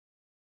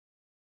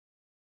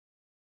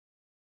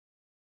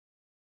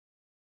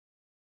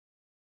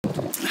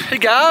Hey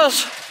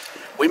guys,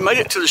 we made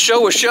it to the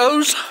show of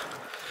shows.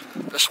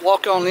 Let's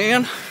walk on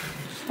in, see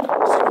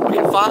what we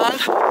can find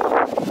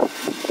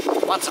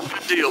some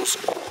good deals.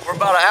 We're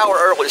about an hour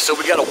early, so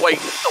we gotta wait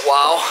a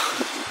while.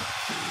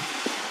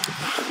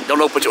 Don't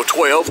open till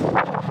 12,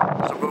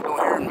 so we'll go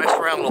here and mess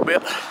around a little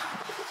bit,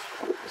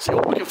 see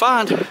what we can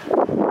find.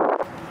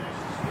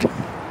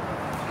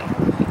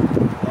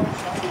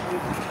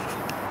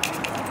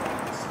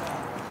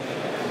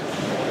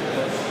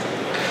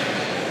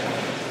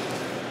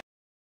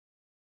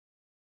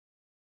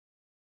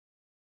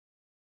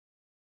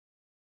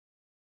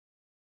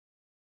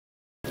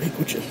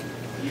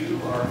 You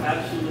are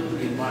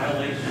absolutely in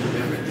violation of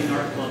everything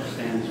our club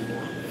stands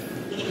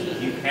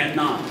for. You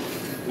cannot,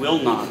 will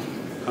not,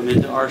 come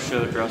into our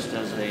show dressed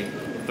as a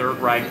Third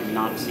Reich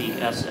Nazi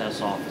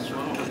SS officer.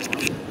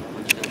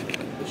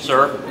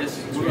 Sir,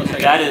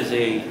 that is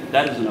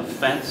an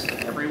offense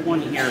to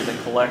everyone here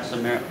that collects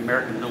American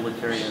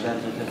militaria. That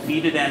is a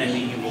defeated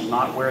enemy. You will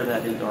not wear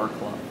that into our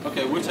club.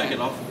 Okay, we'll take it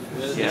off.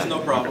 There's no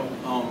problem.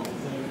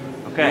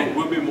 Okay.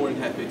 We'll be more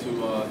than happy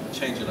to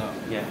change it up.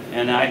 Yeah,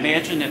 and I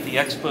imagine if the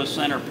Expo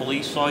Center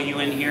police saw you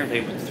in here,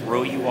 they would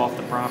throw you off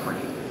the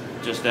property.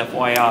 Just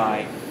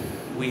FYI,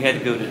 we had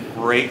to go to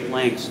great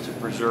lengths to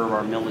preserve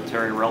our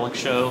military relic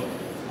show,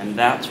 and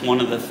that's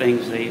one of the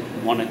things they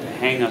wanted to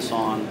hang us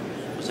on,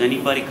 was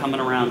anybody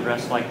coming around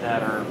dressed like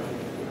that or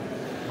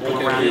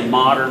going around in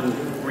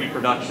modern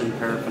reproduction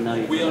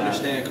paraphernalia. We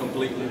understand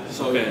completely.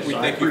 So okay, we so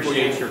thank I you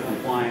appreciate for your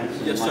compliance.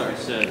 And yes, like sir. I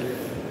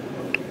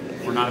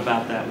said, we're not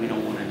about that. We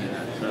don't want any of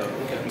that. So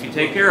if you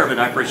take care of it,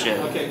 I appreciate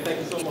it. Okay, thank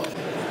you so much.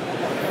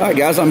 All right,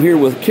 guys, I'm here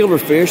with Killer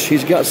Fish.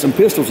 He's got some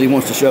pistols he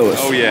wants to show us.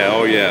 Oh yeah,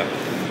 oh yeah.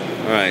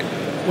 All right.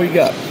 What do you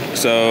got?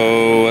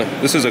 So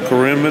this is a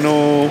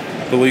criminal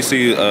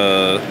Polisi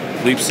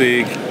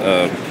Leipzig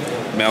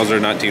Mauser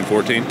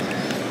 1914.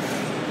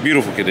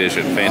 Beautiful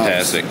condition,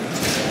 fantastic.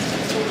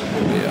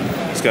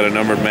 Yeah, it's got a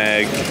numbered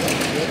mag,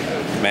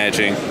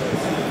 matching.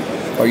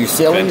 Are you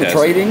selling or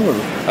trading? Or?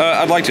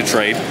 I'd like to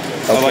trade.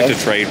 Okay. I'd like to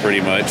trade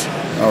pretty much.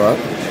 All right.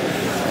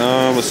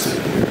 Let's see.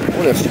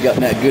 What else you got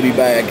in that goodie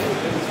bag?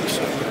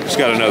 Just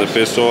got another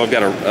pistol. I've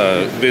got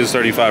a Viz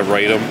 35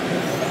 Ratum.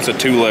 It's a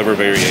 2-lever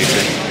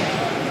variation.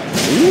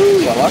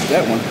 Ooh, I like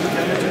that one.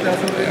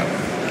 Yeah.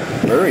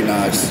 Very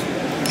nice.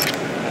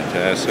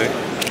 Fantastic.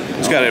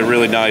 It's got a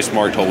really nice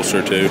marked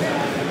holster too.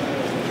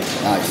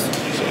 Nice.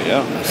 So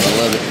yeah. I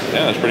love it.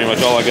 Yeah, that's pretty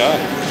much all I got.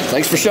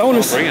 Thanks for showing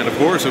us. Bring it, of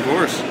course, of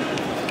course.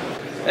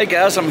 Hey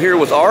guys, I'm here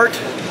with Art.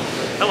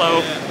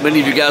 Hello. Many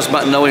of you guys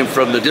might know him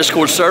from the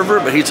Discord server,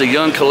 but he's a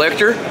young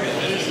collector.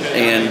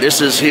 And this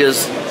is his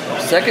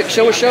second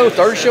show of shows,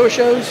 third show of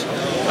shows?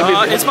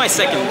 It's my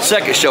second.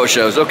 Second show of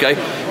shows, okay.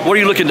 What are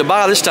you looking to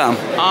buy this time?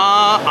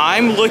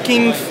 I'm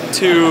looking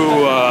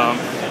to,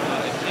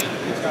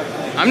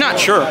 I'm not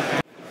sure.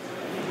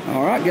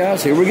 All right,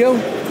 guys, here we go.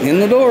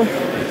 In the door.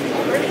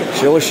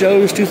 Show of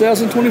Shows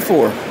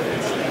 2024.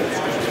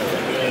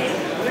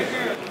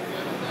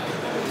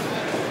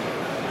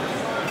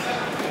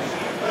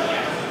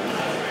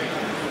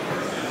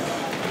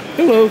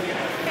 Hello.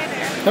 Hey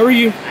there. How are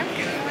you? I'm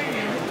good. How are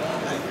you?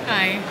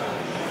 Hi.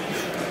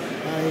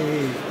 I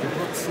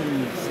brought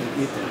some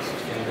items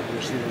from the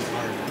Brazilian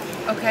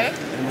army. Okay.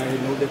 And I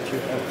know that you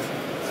have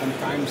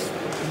sometimes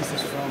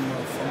pieces from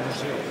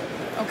Brazil.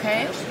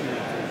 Okay.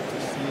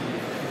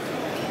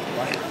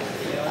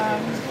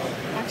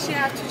 Actually, I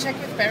have to check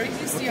with Barry.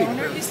 He's the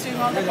owner. He's doing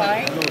all the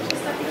buying.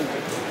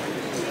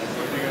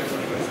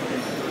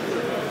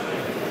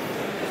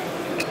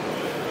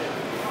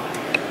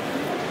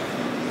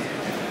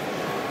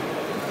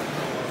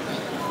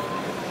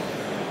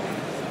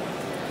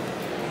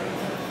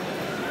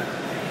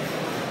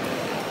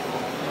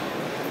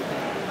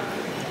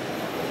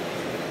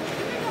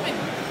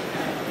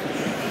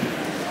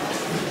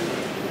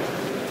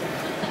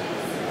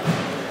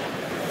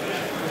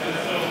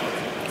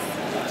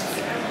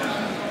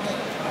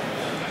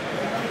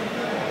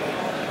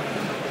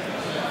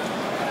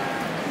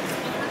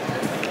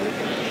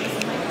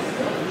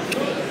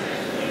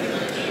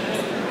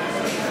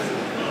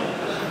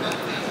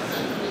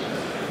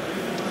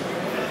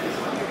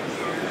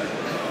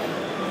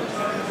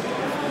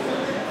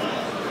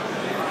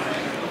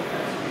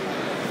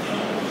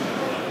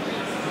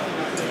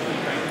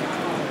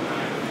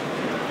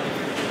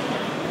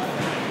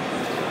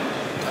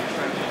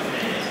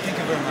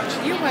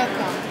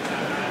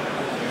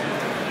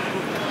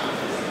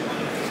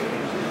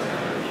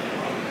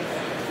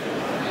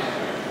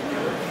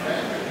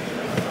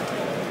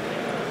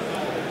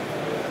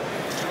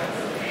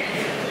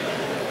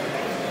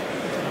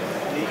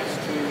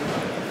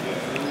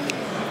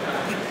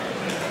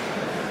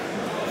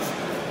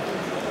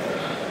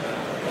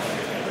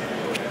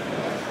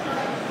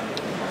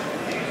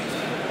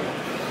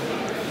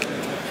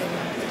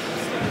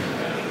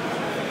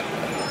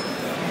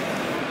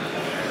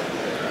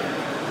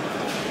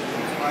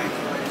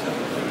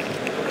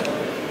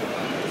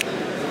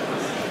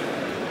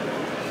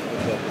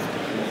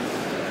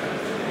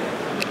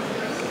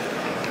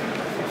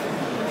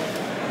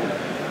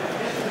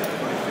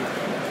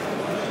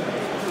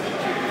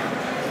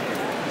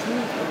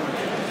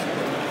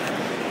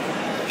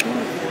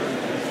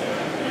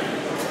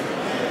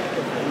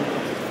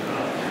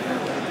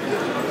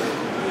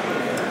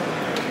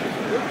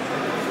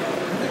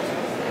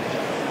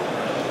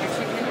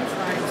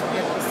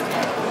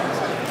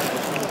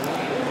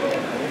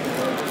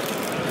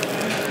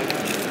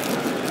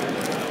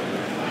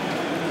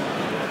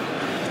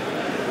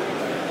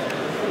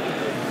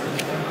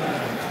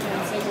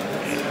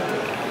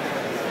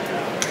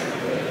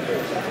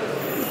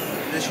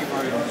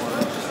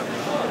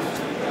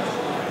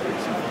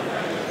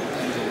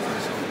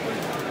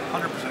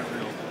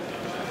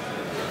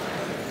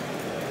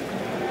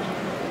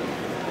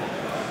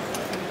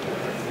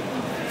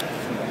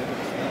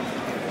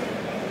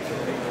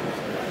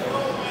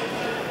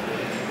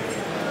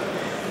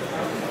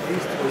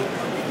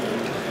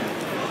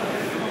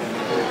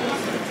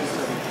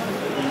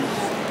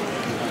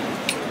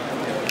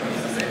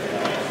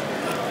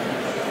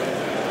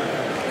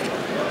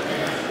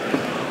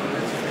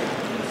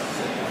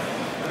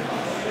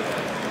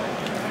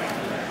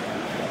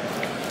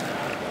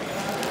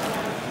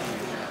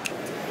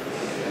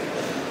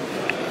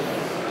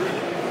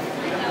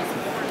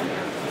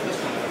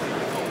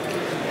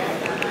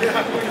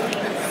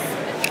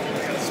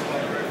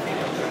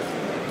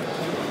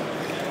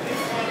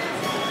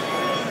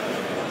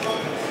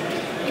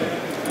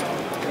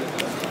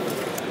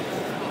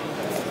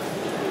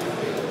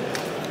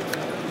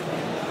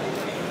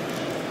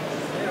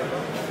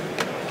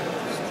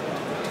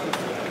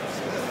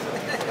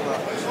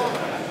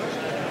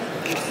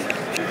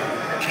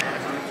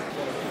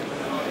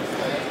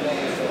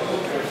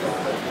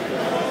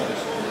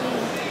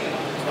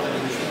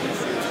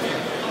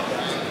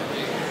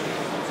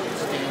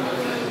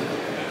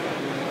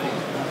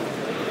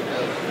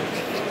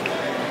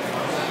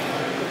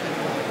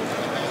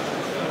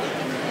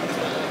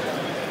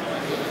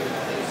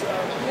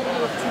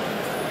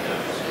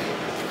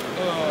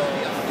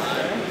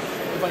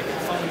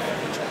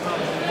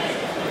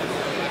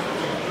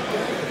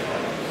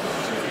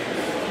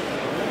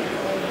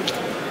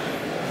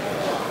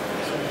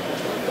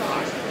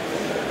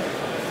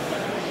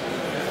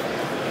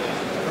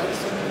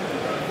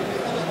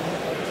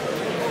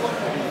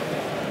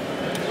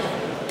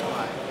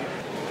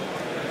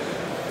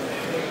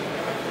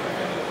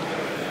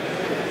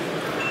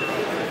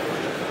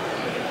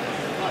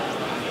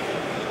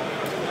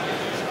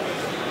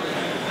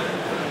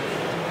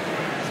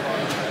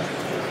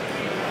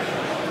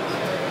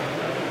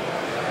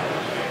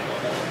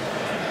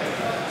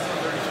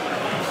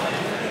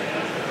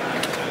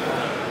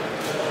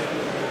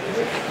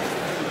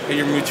 And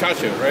you're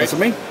muchacho, right? That's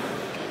me.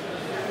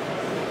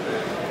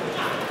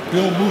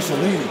 Bill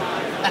Mussolini. It's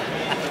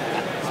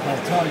my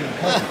Italian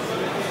cousin.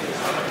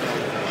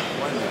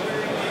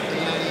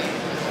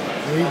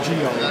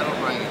 AGO. That's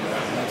great.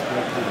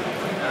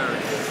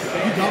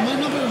 You got my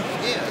number?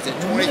 Yeah, is it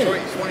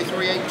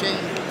 2318?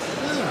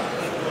 Yeah.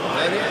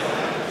 That it?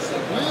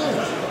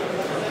 Yeah.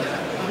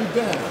 I'll be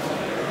back.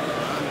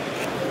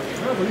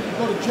 Trevor, you can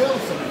go to jail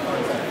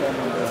sometimes. That phone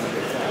number.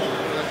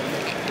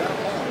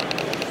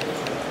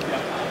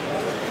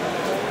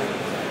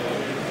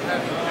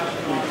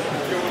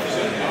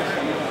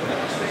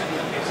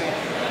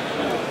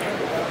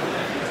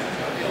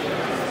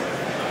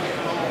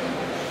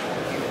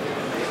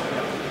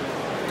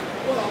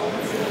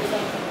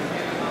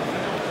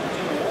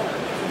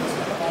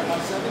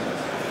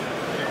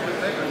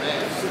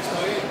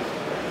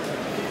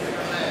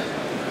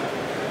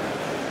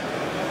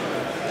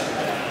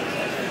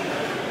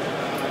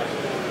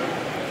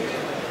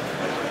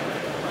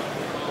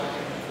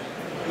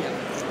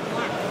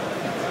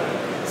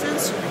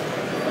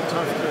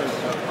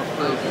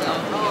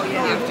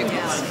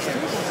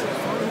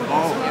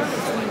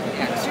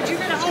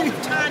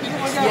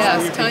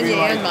 Yes, Tanya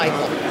and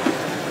Michael.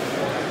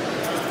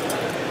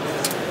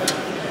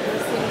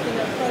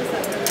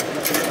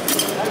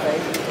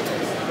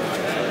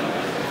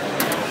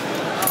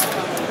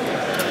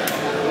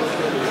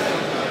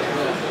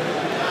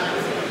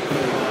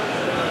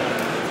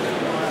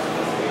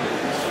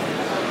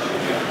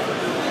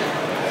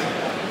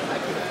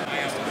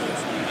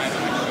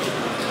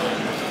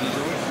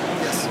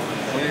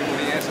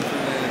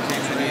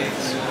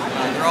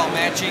 They're all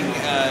matching, and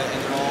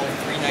they're all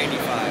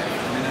 $395.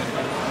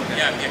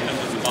 Yeah, because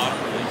it's a bottom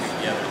release.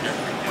 Yeah, they're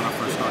different. When I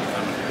first started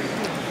coming here.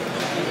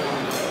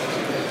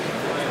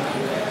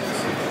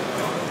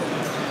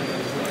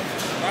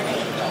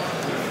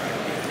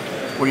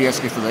 What are you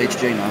asking for the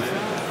HJ now?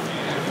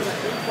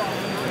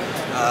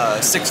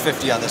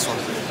 $650 on this one.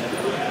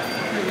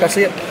 Can I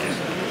see it?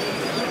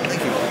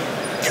 Thank you.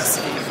 Yes.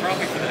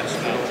 Probably for that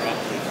snow drop.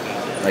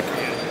 Thank you.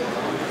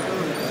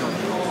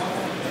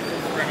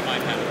 Friend of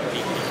mine had a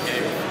PPK.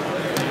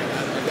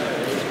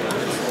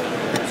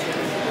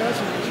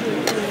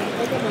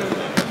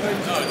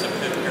 No, it's a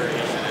fifth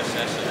variation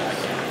SS that I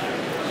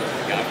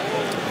got.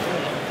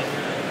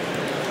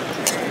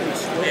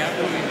 Yeah,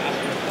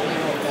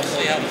 we'll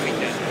see how the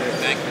weekend.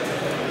 Thank you.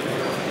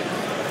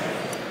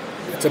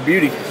 It's a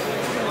beauty.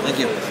 Thank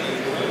you.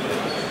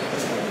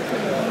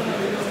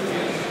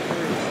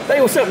 Hey,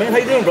 what's up, man? How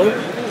you doing, brother?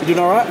 You doing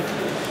all right?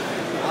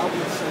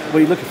 What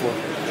are you looking for?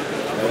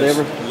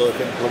 Whatever.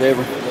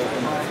 Whatever.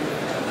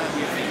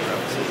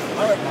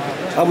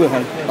 I will,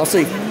 honey. I'll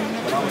see.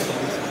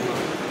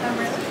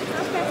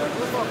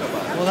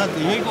 Well, that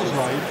the Eagles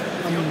right.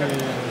 I mean,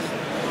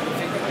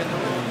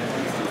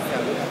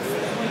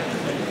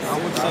 I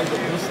would say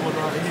that this one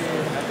right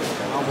here,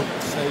 I would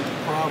say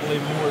probably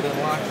more than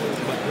likely,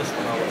 but this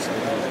one I would say.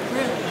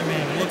 I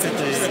mean, look at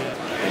the.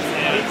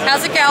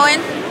 How's it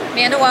going?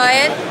 Amanda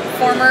Wyatt,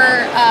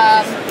 former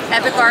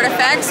Epic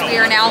Artifacts.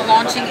 We are now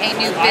launching a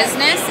new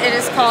business. It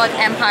is called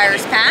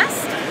Empire's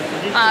Past.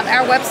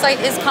 Our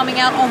website is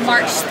coming out on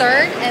March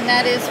 3rd, and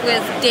that is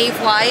with Dave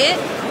Wyatt,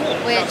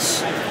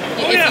 which,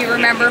 if you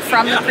remember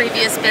from the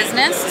previous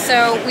business.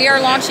 So we are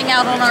launching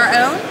out on our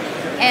own.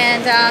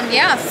 And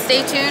yeah,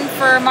 stay tuned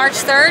for March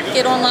 3rd.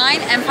 Get online,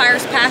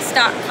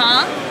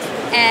 empirespast.com,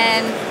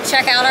 and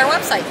check out our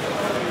website.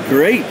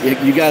 Great.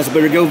 You guys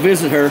better go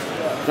visit her.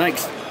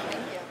 Thanks.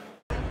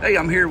 Hey,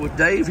 I'm here with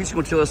Dave. He's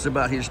going to tell us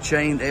about his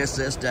chained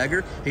SS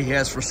dagger he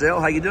has for sale.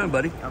 How you doing,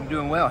 buddy? I'm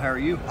doing well. How are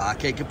you? I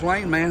can't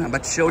complain, man. I'm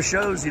about to show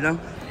shows, you know.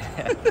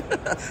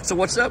 So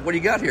what's up? What do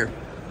you got here?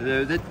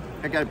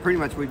 I got pretty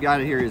much. We've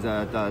got it here is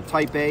a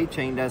Type A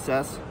chained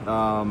SS.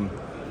 So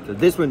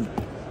this one,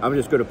 I'm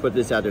just going to put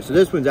this out there. So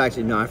this one's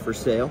actually not for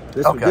sale.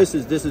 This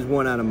is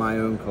one out of my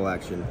own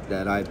collection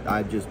that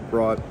I just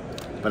brought,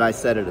 but I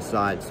set it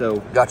aside.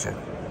 So gotcha.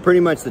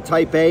 Pretty much the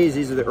Type A's.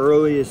 These are the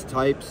earliest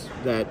types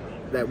that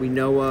we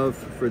know of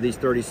for these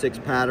 36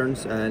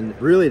 patterns, and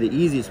really the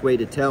easiest way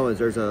to tell is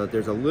there's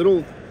a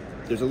little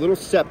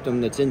septum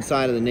that's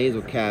inside of the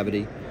nasal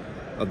cavity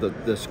of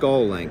the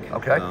skull link.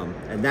 Okay.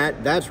 And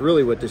that's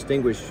really what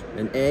distinguishes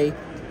an A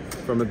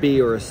from a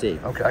B or a C.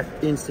 Okay.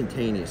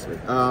 Instantaneously.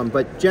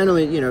 But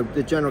generally, you know,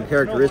 the general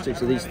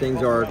characteristics of these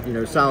things are, you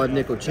know, solid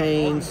nickel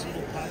chains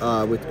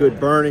with good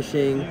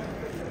burnishing,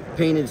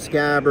 painted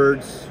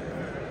scabbards.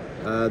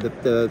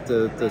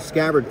 The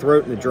scabbard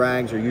throat and the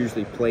drags are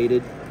usually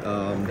plated.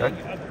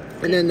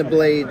 And then the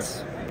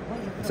blades,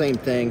 same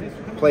thing,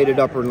 plated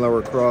upper and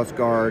lower cross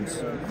guards.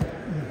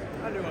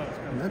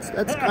 And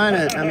that's kind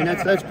of, I mean,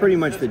 that's pretty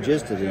much the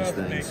gist of these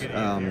things.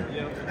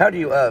 How do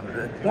you,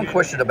 one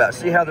question about,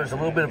 see how there's a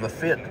little bit of a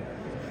fit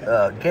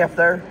gap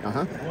there?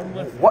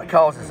 What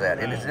causes that?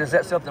 And is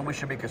that something we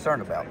should be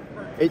concerned about?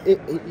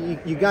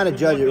 You got to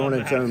judge it on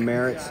its own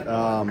merits.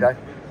 Okay.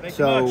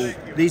 So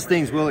these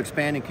things will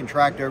expand and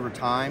contract over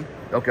time.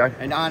 Okay.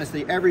 And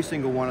honestly, every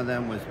single one of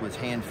them was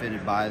hand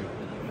fitted by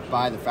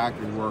the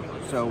factory worker.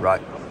 So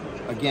right.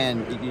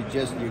 again,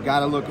 you got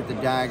to look at the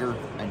Dagger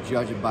and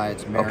judge it by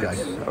its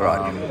merits. Okay, all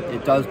right.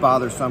 It does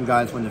bother some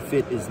guys when the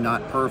fit is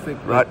not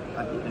perfect. Right.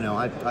 You know,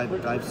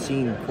 I've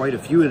seen quite a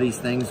few of these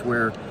things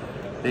where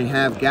they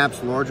have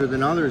gaps larger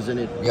than others, and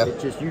it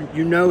just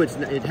you know it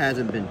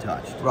hasn't been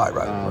touched. Right.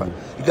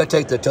 You got to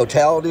take the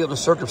totality of the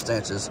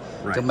circumstances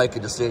to make a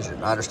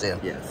decision. I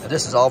understand. Yes. And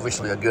this is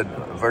obviously a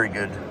very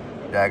good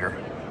Dagger.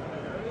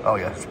 Oh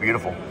yeah, it's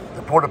beautiful.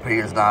 The porta-pee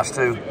is nice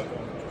too.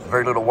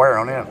 Very little wear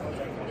on it.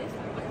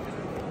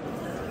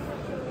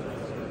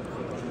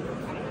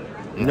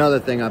 Another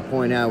thing I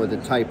point out with the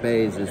Type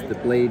A's is the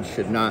blade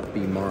should not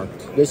be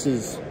marked. This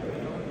is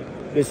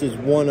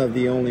one of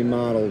the only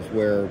models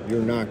where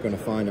you're not going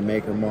to find a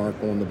maker mark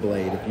on the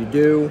blade. If you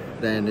do,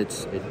 then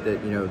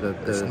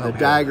the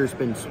Dagger's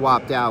been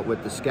swapped out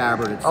with the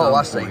scabbard at some point. Oh,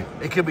 I see.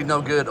 It could be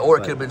no good, or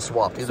it could have been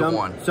swapped. Either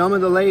one. Some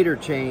of the later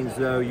chains,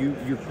 though, you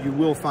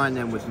will find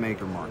them with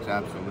maker marks.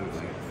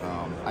 Absolutely.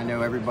 I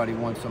know everybody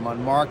wants them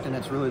unmarked, and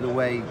it's really the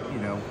way,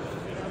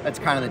 that's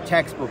kind of the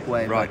textbook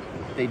way. Right.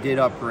 But they did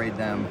upgrade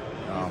them.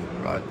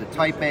 But the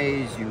Type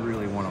A's, you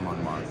really want them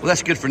unmarked. Well,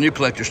 that's good for new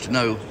collectors to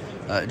know.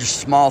 Just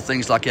small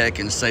things like that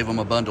can save them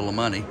a bundle of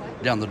money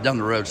down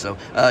the road. So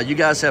you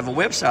guys have a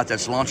website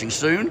that's launching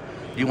soon. Do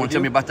you want to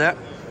tell me about that?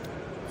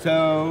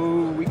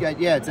 So we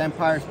got, it's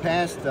Empire's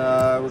Past.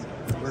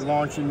 We're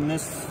launching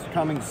this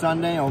coming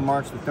Sunday on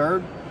March the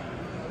 3rd.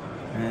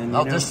 And,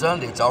 this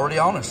Sunday. It's already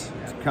on us.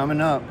 It's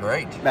coming up.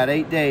 Great. About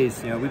 8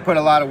 days. We put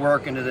a lot of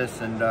work into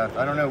this, and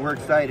I don't know, we're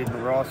excited, but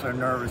we're also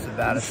nervous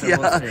about it, so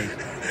we'll see.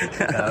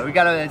 We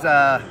got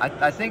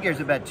I think there's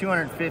about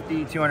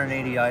 250,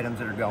 280 items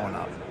that are going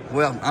up.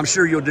 Well, I'm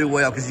sure you'll do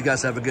well because you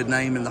guys have a good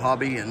name in the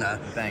hobby, and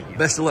thank you.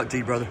 Best of luck to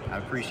you, brother. I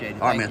appreciate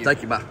it. All right, man.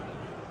 Thank you. Bye.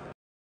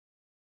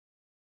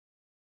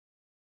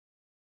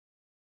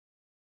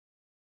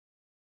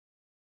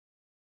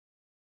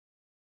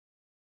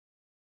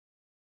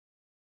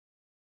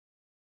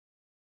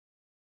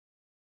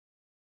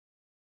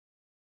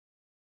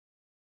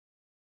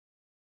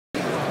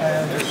 I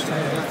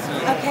understand.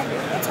 Okay,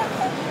 it's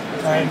okay.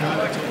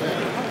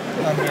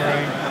 I'm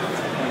very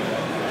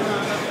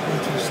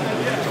interested.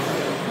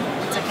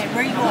 It's okay.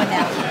 Where are you going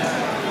now?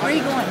 Where are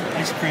you going?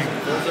 Ice cream.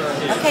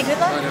 Okay, good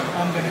luck.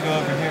 I'm going to go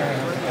over here and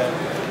have a bed.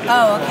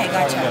 Oh, okay,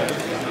 gotcha.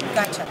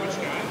 Gotcha.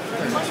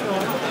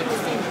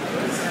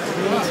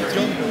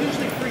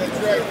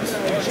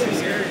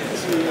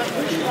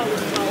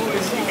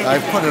 I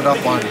put it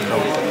up on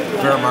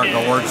Fairmark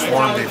Awards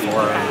forum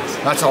before.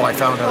 That's how I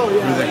found out who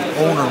the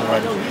owner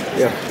was.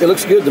 Yeah, it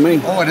looks good to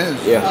me. Oh, it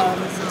is. Yeah.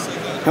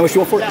 How much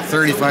you want for it?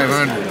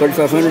 $3,500.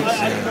 $3,500?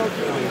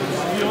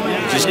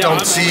 Yeah. Just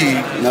don't see.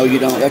 No, you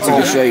don't. That's in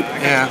good shape.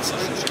 Yeah.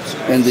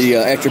 And the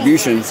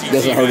attribution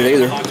doesn't hurt it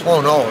either.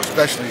 Oh no,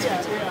 especially.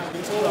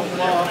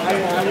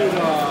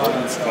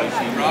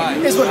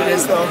 Is what it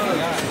is, though.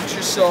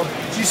 So,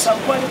 do you sell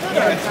quite a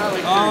bit?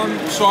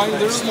 So I was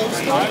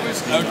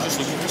just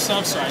looking for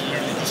stuff, so I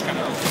literally just kind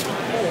of.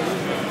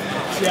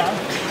 Yeah.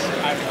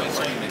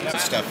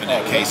 Stuff in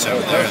that case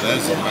over there,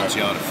 those are the ones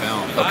you ought to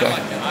film. Okay.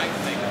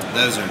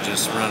 Those are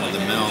just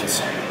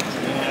run-of-the-mills.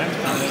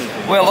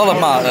 Well, all of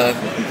my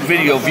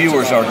video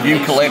viewers are new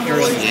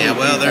collectors. Yeah,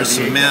 well, there's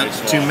some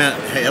two mint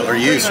Hitler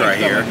use right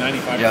here.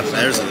 Yeah.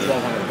 There's a.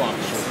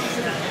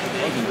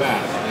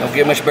 Don't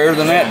get much better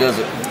than that, does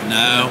it?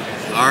 No.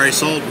 I already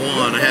sold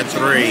one. I had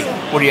three.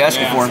 What are you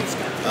asking for him?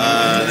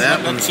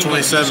 That one's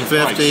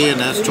 $2,750 and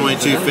that's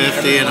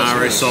 $2,250, and I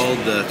already sold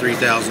the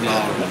 $3,000.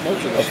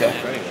 Okay.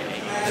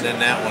 And then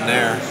that one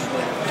there,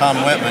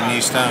 Tom Whitman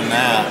used to own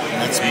that.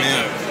 That's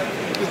mint.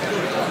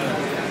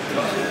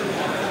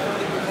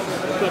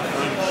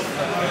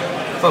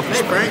 Focus.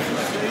 Hey, Frank.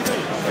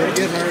 Pretty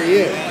good. How are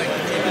you?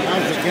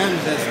 How's the gun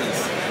business?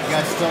 You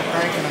guys still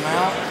cranking them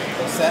out?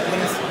 The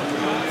setlings?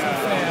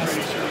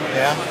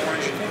 Yeah.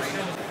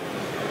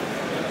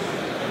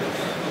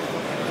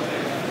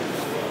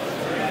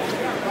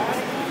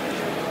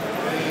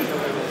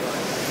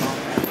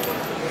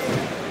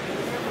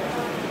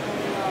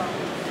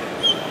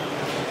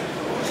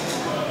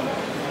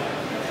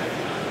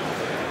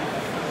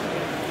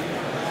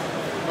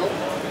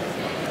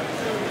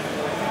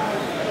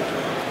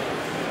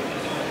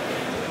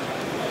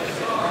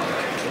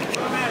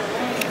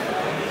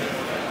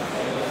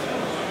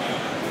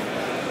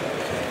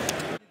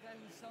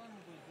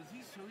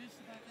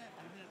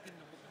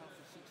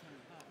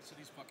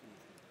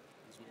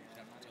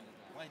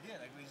 I did.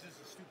 I mean, he's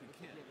just a stupid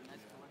kid.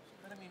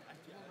 But I mean,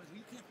 you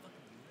can't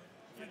fucking do that.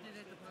 If I did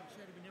that to Bob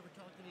Shedd, he would never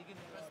talk to me again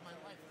the rest of my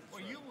life. Or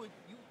you would.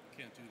 You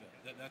can't do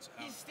that. That's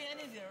out. He's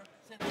standing there.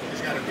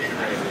 He's got to be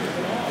ready.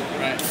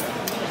 Right.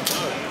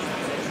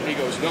 He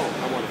goes, no,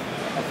 I want it.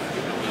 I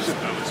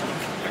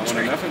want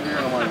enough in here,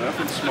 I want enough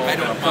in smoke. I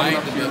don't mind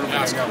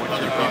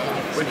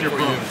with your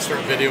boom.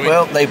 Start videoing.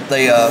 Well, they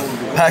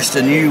passed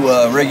a new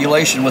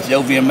regulation with the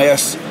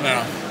OVMS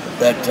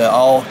that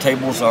all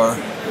tables are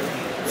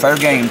fair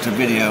game to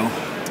video.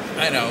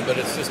 I know, but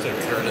it's just a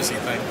courtesy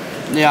thing.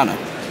 Yeah, I know.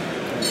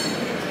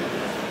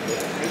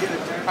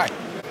 Hi.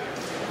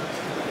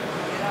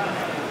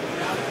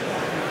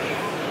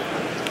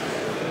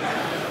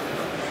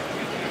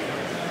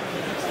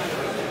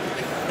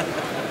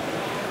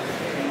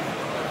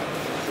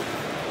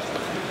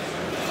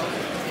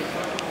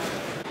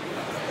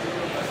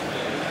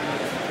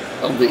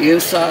 on the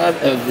inside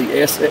of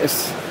the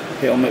SS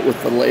helmet with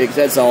the legs.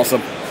 That's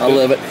awesome. I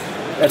love it.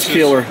 That's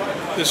killer.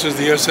 This is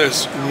the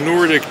SS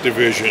Nordic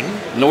Division.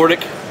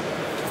 Nordic?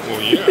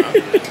 Well, yeah.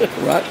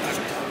 Right. I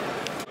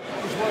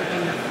was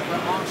working at the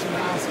auction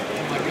house in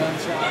my gun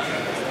shop.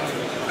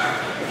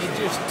 It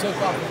just took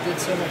off and did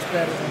so much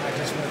better than I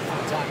just went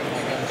full time in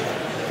my gun shop.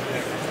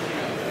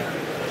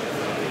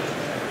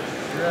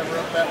 If you're ever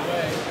up that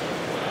way.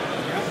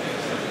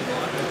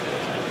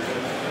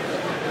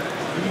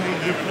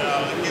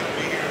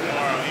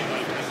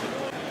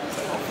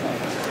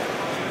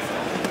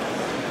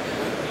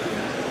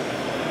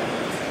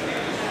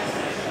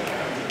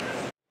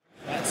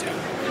 That's it.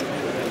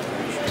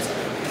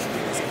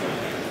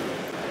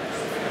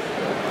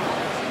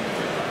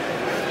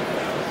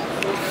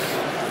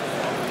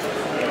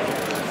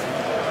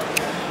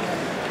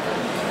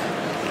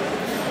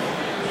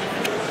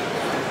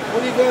 What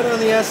do you got on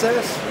the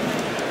SS?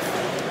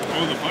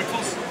 Oh, the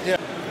buckles? Yeah.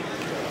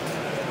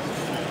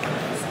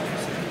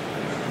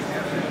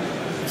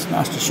 It's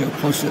nice to show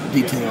close-up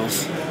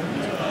details.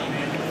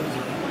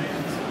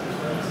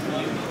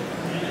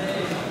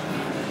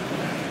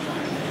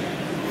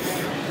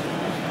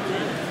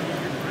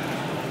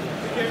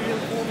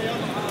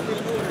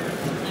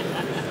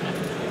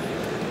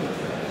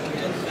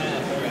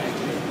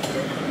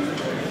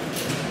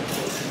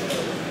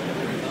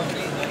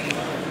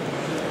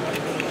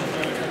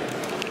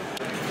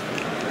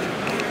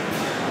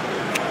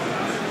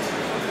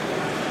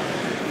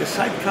 The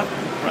side cup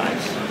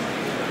price.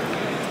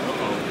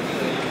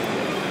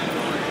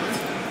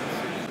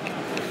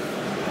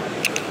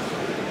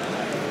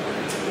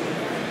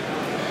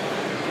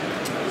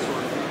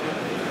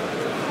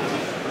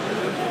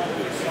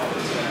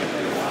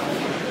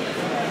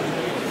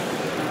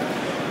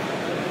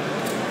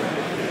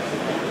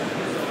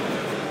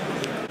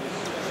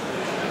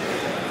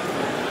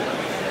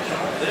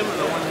 Them are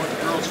the one with the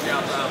Girl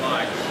Scouts I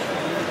like.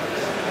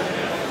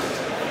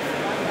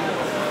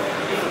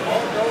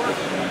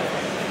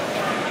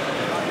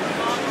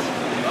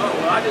 Oh,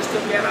 well, I just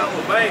took that out of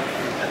the bank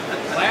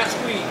last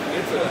week.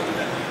 It's a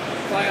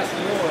class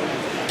 1.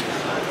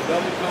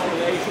 Double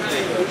combination,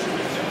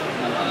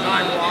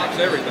 time locks,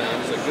 everything.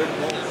 It's a good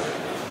one.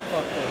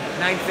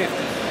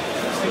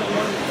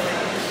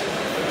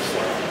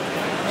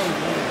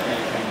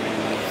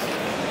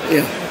 $950.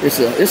 Yeah, this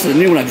is a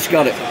new one. I just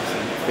got it.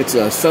 It's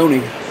a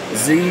Sony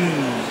Z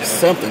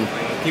something.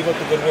 Keep up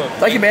the good work.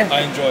 Thank you, man.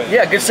 I enjoy it.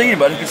 Yeah, good seeing you,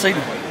 buddy. Good seeing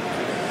you.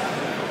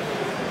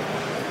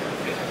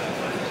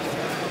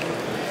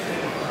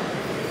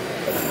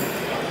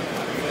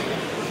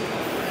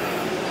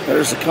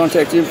 There's the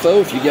contact info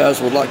if you guys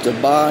would like to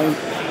buy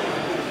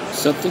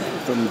something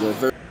from the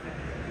very.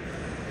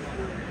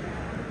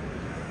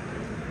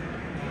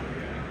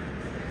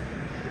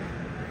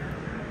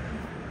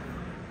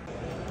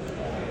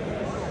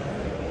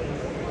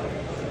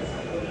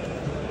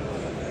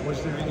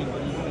 Was there any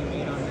legally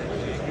made on that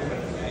Dagger?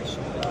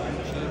 Actually,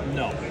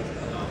 no.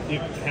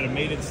 It had a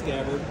mated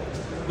scabbard.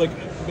 Like,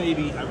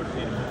 maybe I would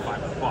pay him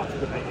 $500,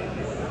 but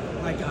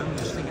like, I'm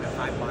just thinking if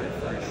I bought it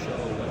for a show,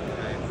 what could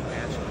I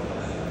ask for?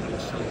 I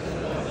would sell it for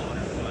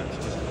 $200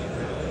 just to get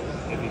rid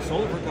of it. if he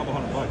sold it for a couple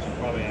 $100, you'd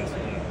probably ask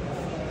him.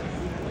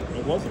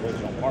 It was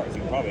original parts.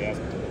 You could probably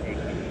ask him for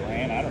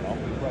 $800,000. I don't know.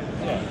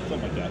 Yeah,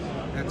 something like that.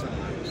 That's all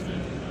I was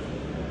thinking.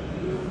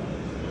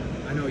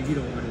 I know you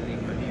don't want it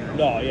anywhere near.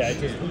 No, yeah, it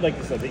just, like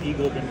you said, the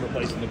eagle had been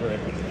replacing the grip.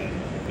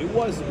 It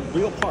was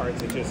real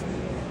parts, it just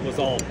was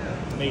all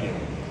mated.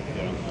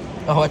 You know?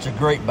 Oh, that's a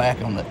great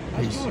back on that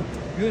piece.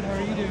 Good, how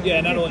are you doing? Yeah,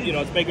 not only, you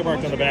know, it's maker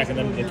marked on the back, and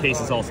then the case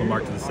is also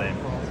marked the same.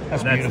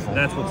 That's beautiful.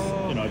 That's what's,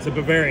 you know, it's a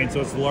Bavarian,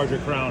 so it's the larger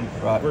crown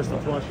versus the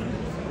Prussian.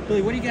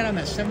 Billy, what do you got on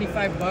that?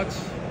 $75?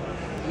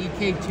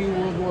 EK2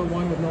 World War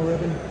I with no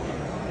ribbon?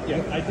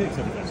 Yeah, I think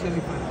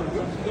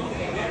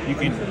 $75. You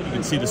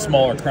can see the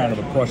smaller crown of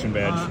the Prussian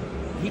badge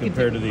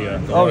compared to the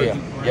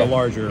the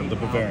larger, the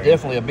Bavarian.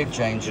 Definitely a big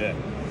change. Yeah.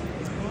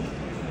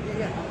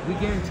 Yeah, we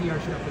guarantee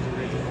our stuff is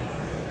original.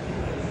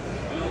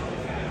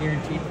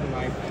 Guaranteed for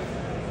life.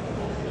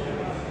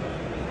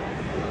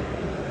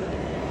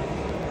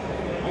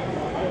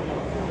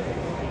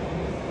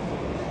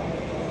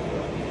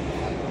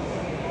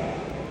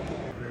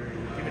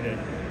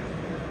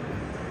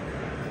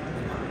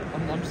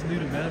 I'm just new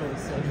to metal,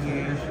 so I'm just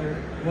not sure.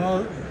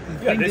 Well,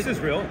 yeah, this is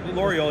real.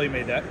 L'Oreal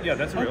made that. Yeah,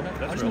 that's real. Okay.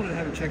 That's I just real. wanted to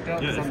have it checked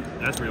out. Yeah,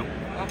 that's real.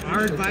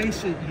 Our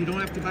advice is you don't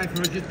have to buy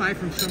from us, just buy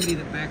from somebody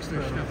that backs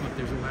their stuff up.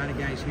 There's a lot of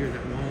guys here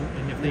that won't,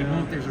 and if they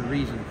won't, there's a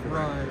reason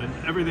for it. And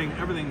everything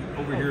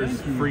over here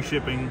is free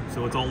shipping,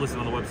 so it's all listed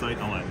on the website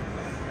and all that.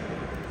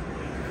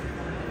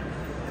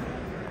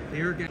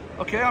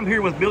 Okay, I'm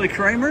here with Billy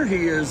Kramer.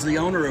 He is the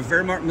owner of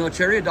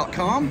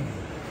Militaria.com.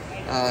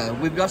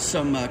 We've got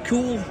some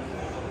cool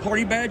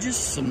party badges,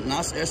 some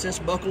nice SS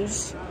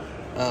buckles.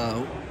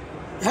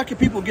 How can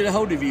people get a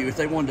hold of you if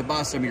they wanted to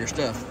buy some of your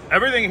stuff?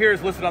 Everything here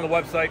is listed on the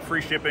website,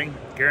 free shipping,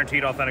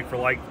 guaranteed authentic for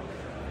life.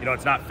 You know,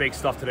 it's not fake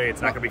stuff today.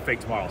 It's not going to be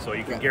fake tomorrow, so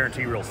you can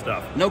guarantee real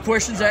stuff. No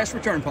questions asked,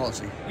 return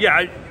policy.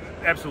 Yeah,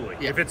 absolutely.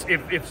 Yeah.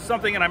 If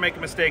something and I make a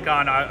mistake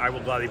on, I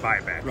will gladly buy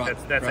it back. Right,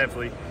 That's right.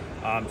 absolutely.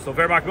 So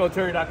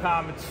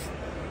VermontMilitary.com. It's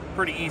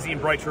pretty easy and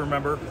bright to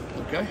remember.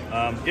 Okay.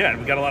 Yeah, and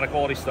we got a lot of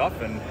quality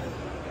stuff and.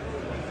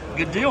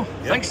 Good deal.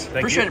 Yeah, Thanks. thank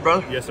Appreciate you. it,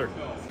 brother. Yes, sir.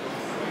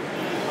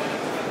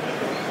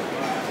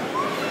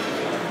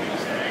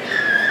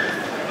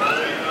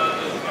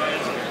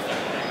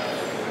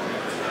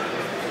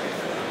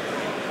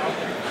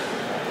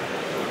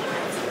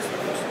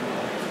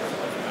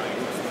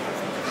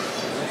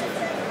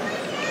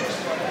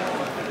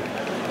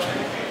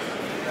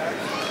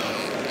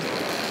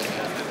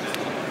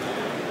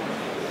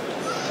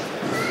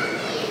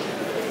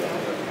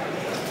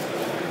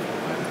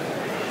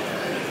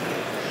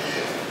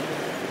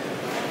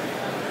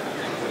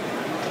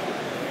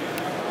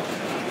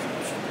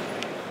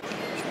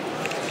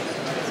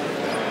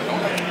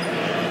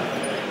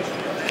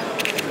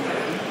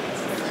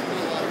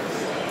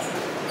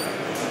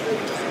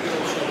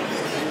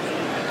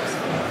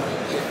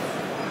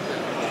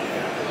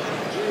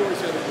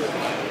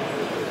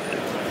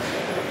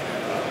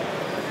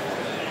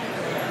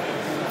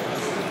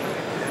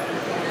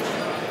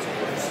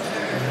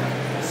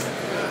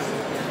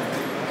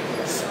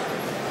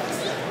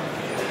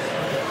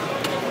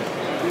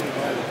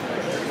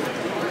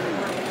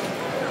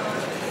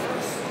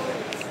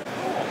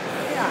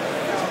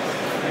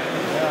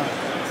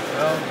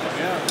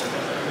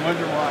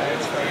 Wonder why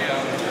it's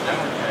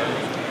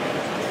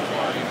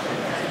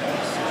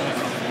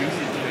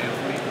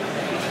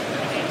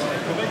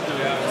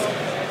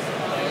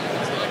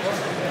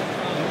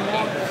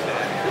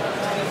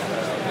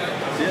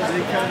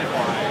Disney kind of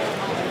quiet.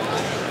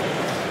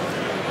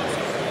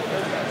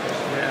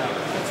 Yeah,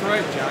 that's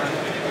right, John.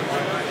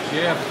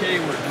 JFK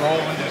was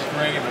rolling his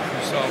grave if you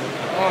saw what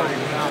the party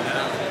was now.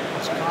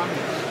 It's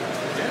communist.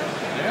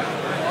 Yeah.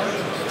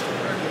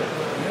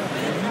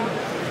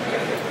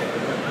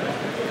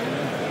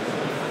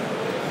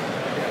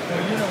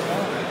 Well, you know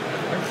what?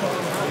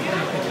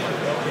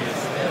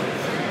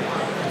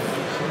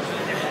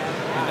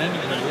 And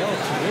anybody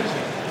else who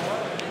isn't.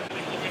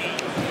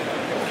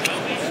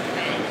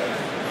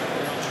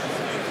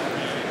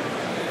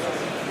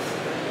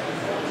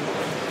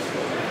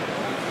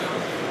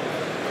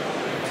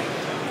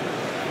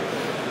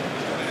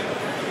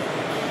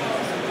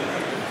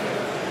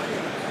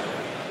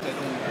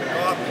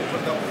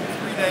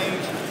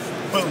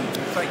 Boom,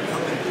 it's like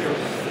coming here.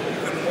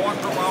 You can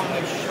walk around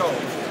this show,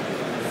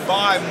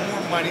 buy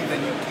more money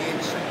than you can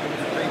sit in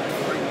the big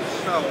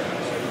show.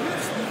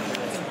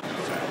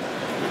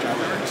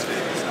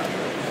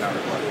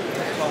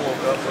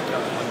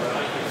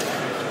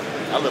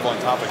 I live on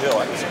top of a hill,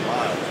 I can see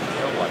miles.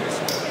 Nobody's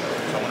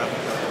coming up.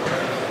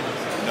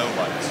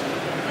 Nobody's.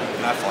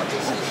 And I thought,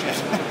 oh shit.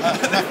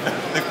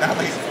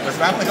 They're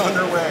finally on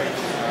their way.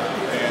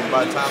 And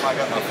by the time I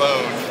got my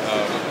phone,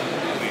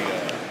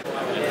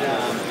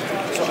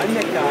 So I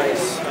met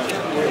guys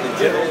where the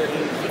general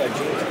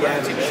James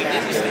Gavin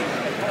chapter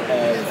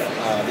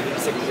of the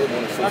 82nd World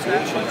War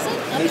Association.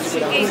 They used to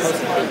go down to the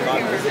coast and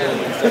rock and stuff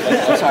like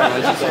that.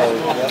 Sorry, so,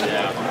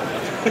 yeah.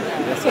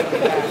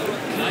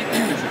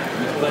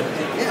 But,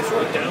 yeah,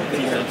 sure.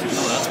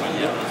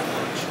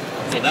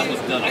 So that was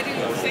done. I do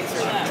 6 or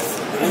less.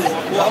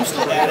 Well, I'm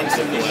still adding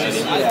some things.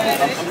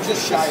 Yeah, I'm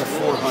just shy of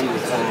 400,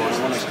 so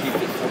I want to keep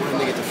it. I want to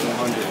make it to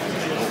 400.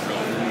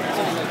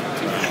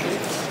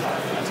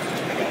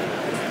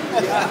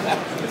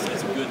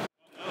 It's good.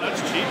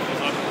 That's cheap because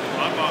I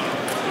bought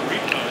the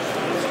repos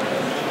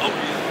from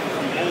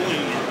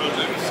Olin or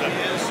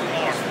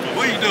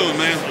what are you doing,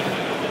 man?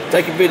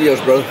 Taking videos,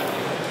 brother.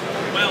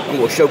 I'm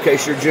going to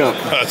showcase your junk.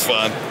 That's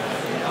fine.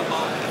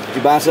 Did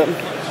you buy something?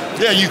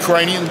 Yeah,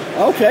 Ukrainian.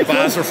 Okay, cool.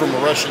 Visor from a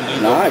Russian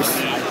dude. Nice.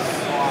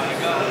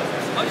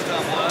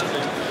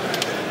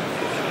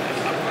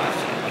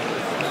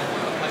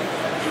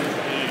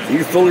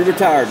 You're fully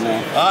retired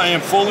now. I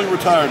am fully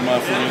retired, my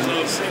friend.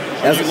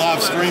 Are you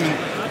live streaming?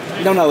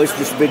 No, it's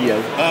just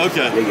video. Oh,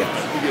 okay. Yeah.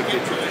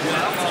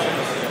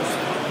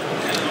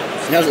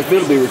 How's it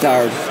feel to be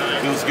retired?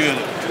 Feels good.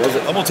 Was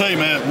it? I'm gonna tell you,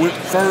 man.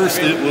 First,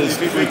 it was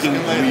freaking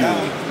weird.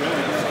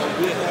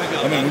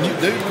 I mean, when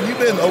you've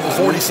been over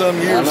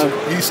 40-some years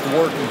used to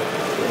working.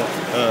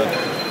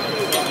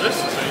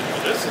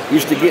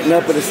 Used to getting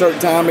up at a certain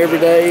time every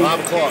day. 5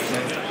 o'clock,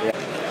 man. Yeah.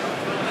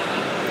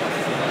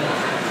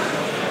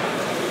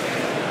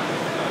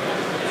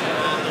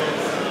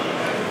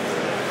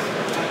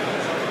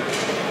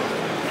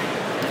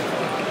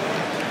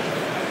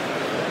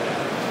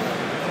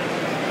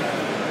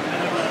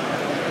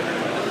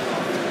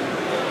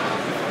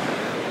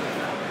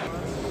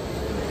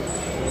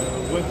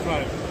 What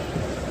time?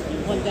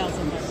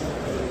 1,000.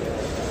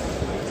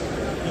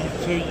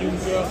 It's a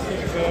Junker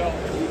Super.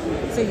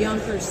 It's a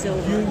Junker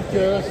silver.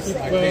 Junker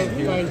Super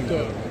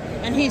Fighter.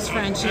 And he's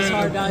French, he's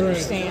hard to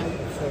understand.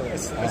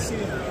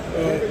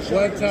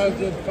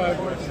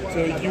 1,500. It's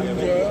a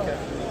Junker.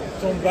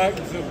 Come back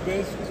the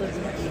best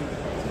quality.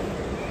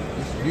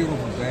 It's a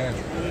beautiful badge.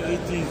 It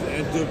is,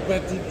 and the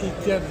patent it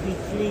can be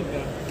clean.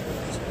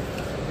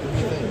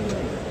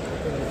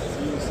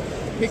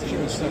 picture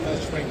and stuff,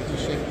 that's right with the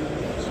shape.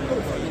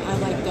 I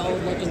like the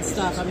old looking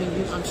stuff. I mean,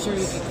 I'm sure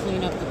you could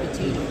clean up the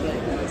patina a bit.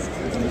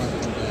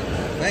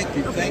 Thank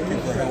you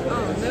for helping.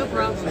 Oh, no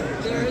problem.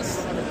 There's.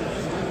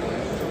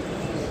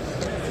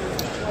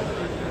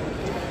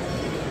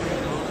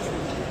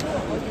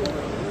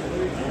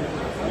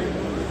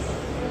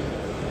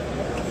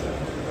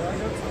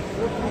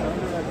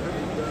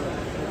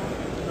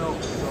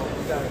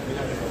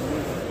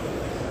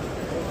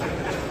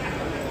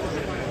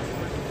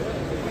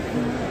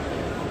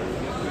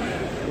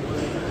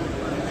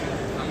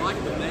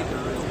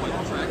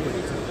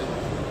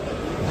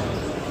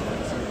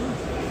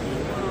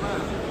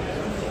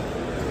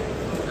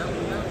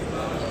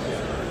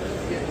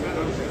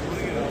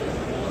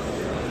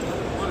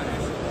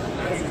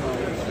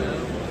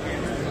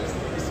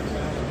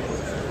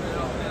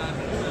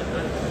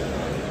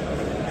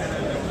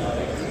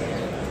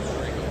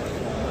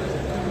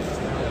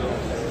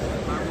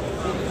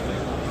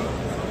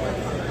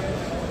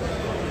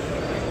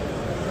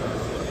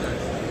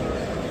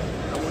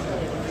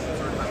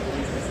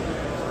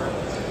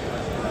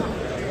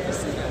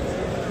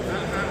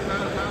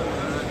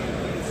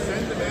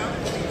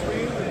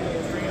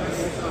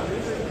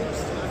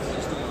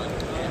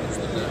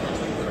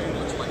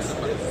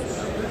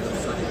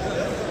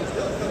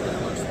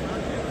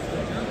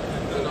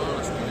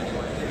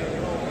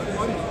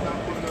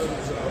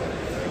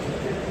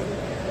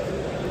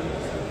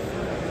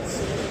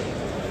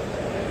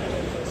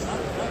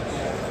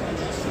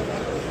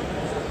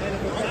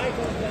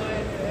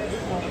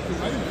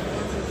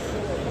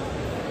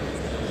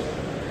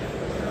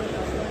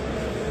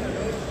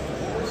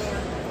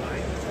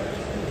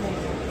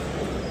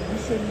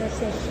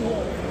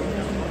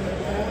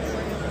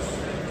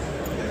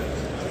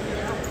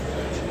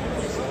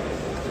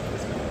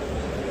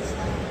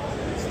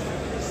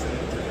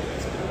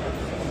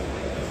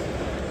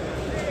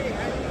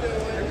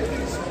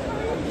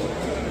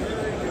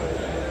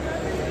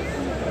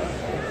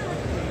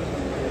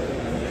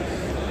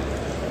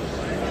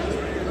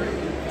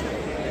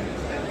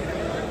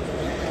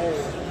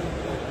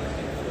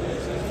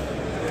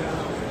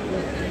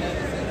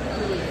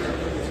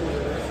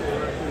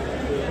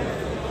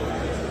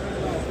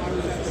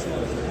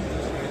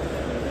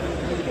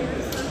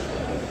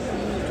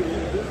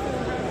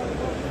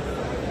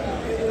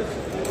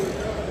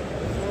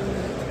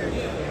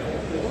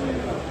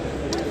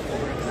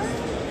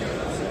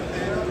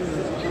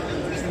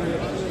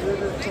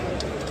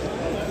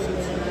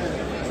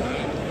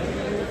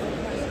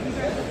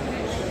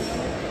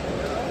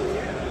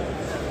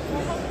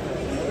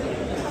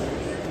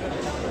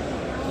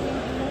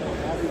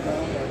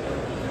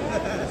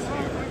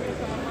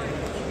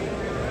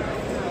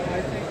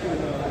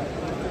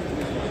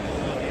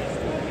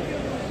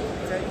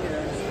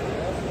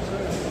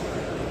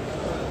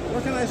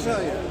 What can I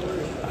sell you?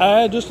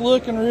 Just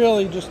looking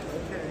really,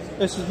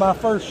 this is my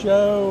first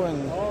show,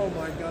 and oh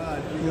my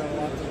God, you got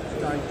lots of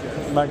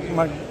digest.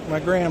 my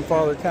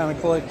grandfather kind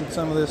of collected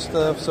some of this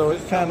stuff, so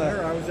it kind of.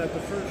 I was at the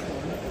first one,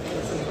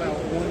 which is about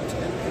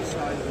 1/10 the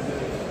size of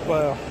it.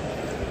 Well,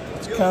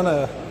 it's kind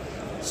of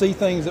see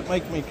things that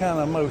make me kind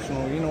of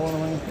emotional. You know what I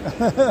mean?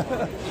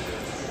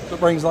 So it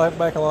brings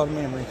back a lot of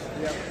memories.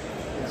 Yep.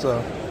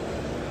 So.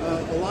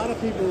 A lot of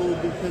people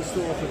would be pissed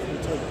off if we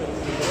took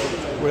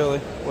them. Really?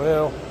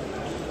 Well,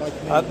 like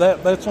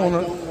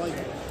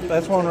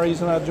that's one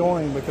reason I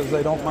joined, because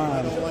they don't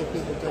mind. I don't like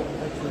people taking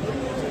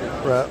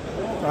pictures. Right.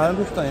 I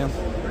understand.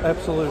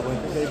 Absolutely.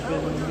 They've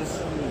been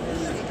misused.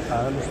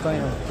 I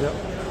understand. Yep.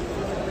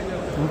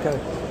 Okay.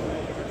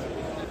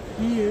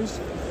 Years.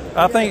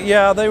 I think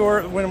they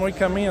were when we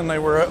come in. They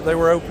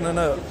were opening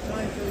up.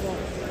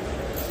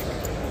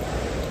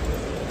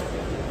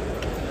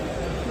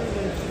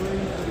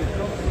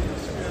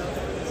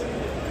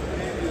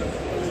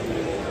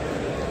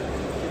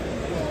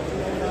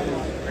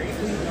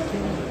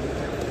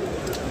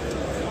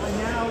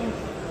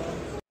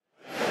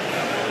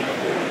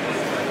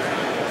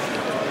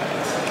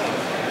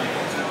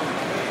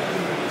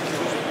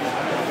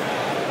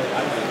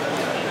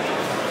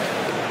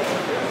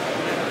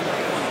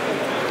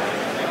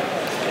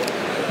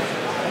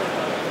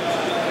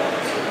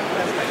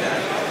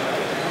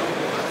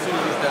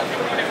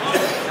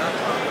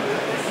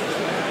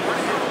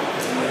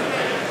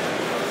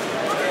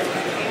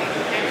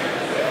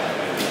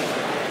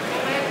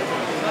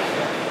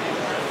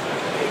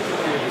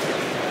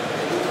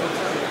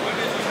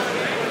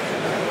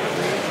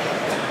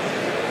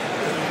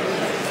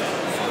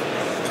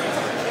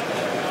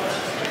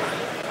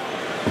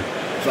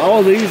 So all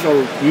of these are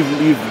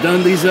you've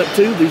done these up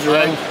too? These are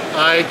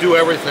I do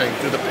everything.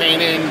 Do the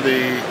painting,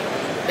 the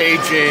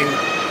aging.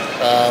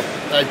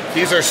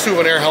 These are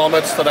souvenir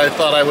helmets that I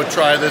thought I would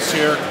try this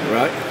year.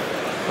 Right.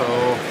 So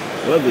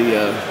well,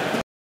 the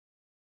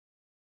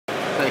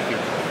thank you.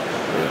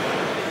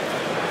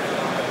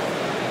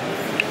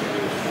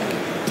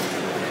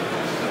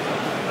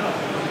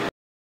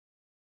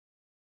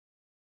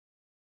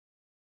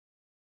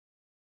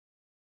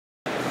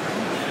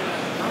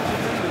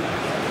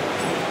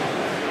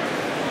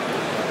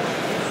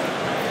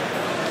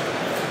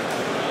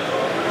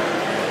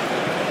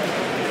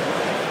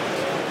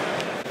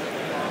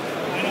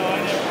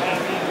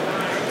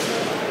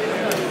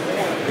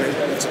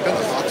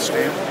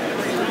 stamp.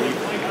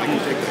 I can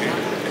take the hand.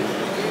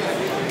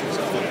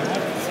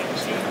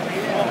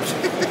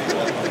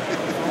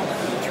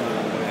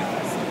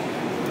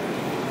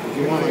 If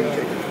you want, I can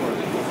take it for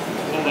you.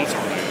 Well, that's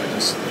all right. I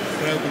just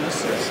whatever this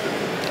is.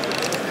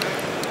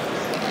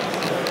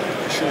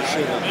 I sure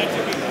should have.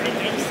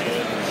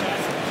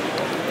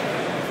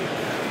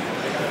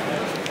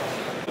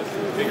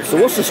 So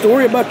what's the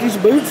story about these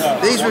boots?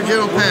 These were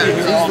General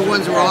Patton's. These are the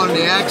ones that were on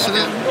the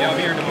accident.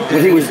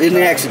 When he was in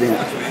the accident.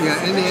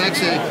 Yeah, in the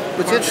accident.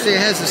 What's interesting, it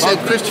has the St.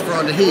 Christopher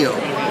on the heel.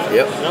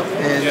 Yep.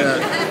 And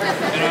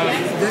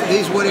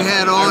these what he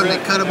had on, they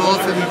cut them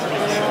off, and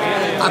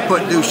I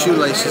put new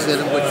shoelaces in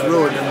them, which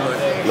ruined them.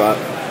 But,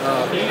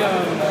 right.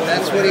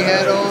 That's what he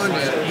had on.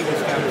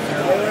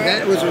 And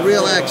that was a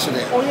real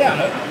accident. Oh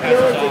yeah.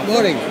 Good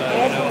morning.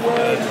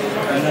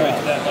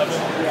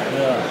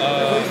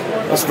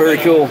 That's very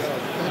cool.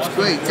 It's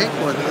great. Take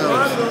one of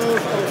those.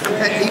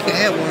 You can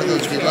have one of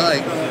those if you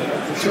like.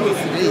 Show if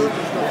you need.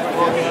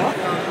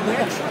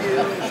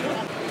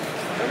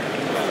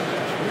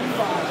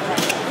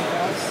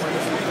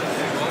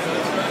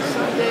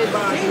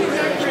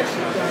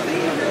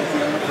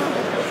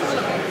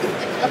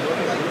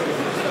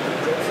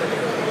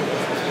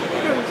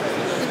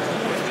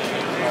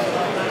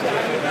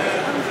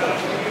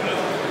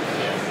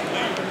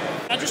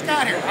 I just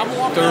got here. I'm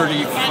walking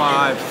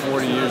 35,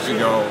 40 years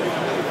ago,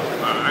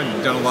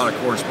 I've done a lot of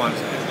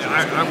correspondence.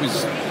 I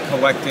was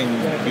collecting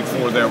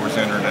before there was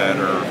internet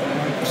or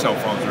cell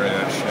phones or any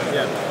of that shit.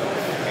 Yeah.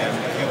 And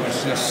it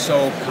was just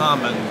so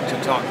common to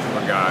talk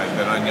to a guy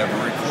that I never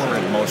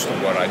recorded most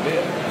of what I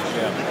did.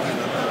 Yeah.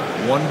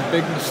 One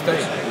big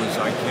mistake was,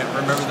 I can't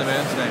remember the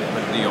man's name,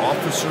 but the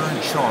officer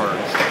in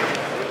charge.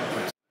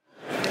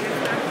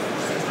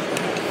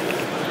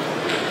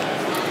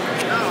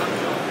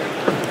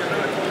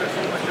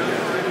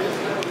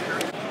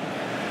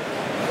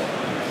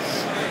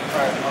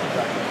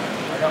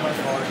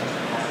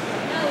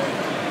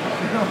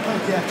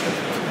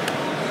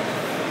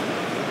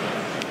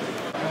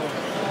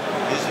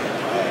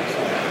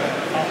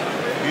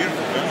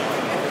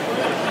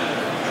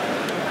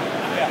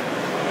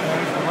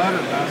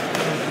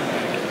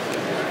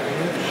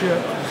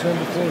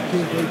 December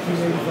 14th,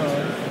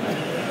 1885.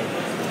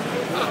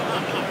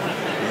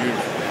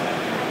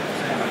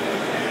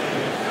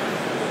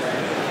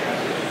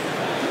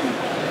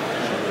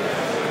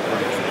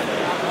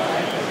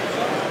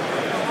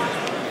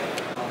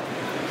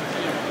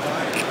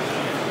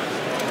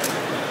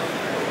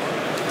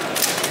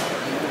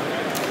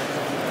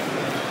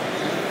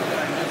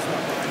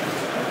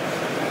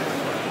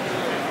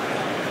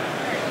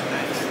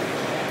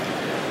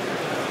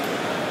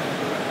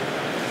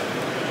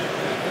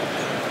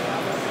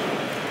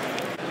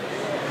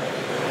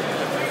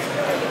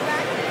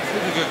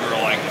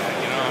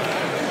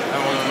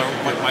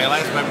 My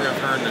last memory of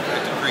her at the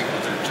creek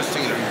was just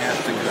seeing her hash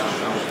things out.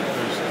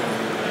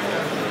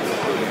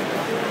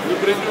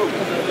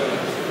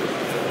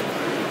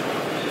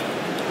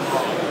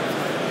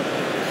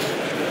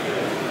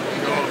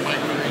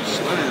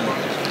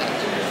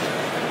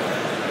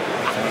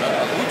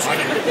 I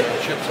didn't get the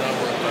chips out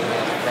with the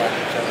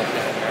project.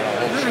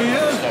 There he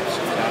is.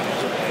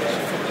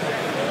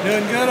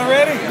 Doing good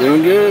already?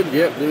 Doing good,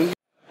 yep, doing good.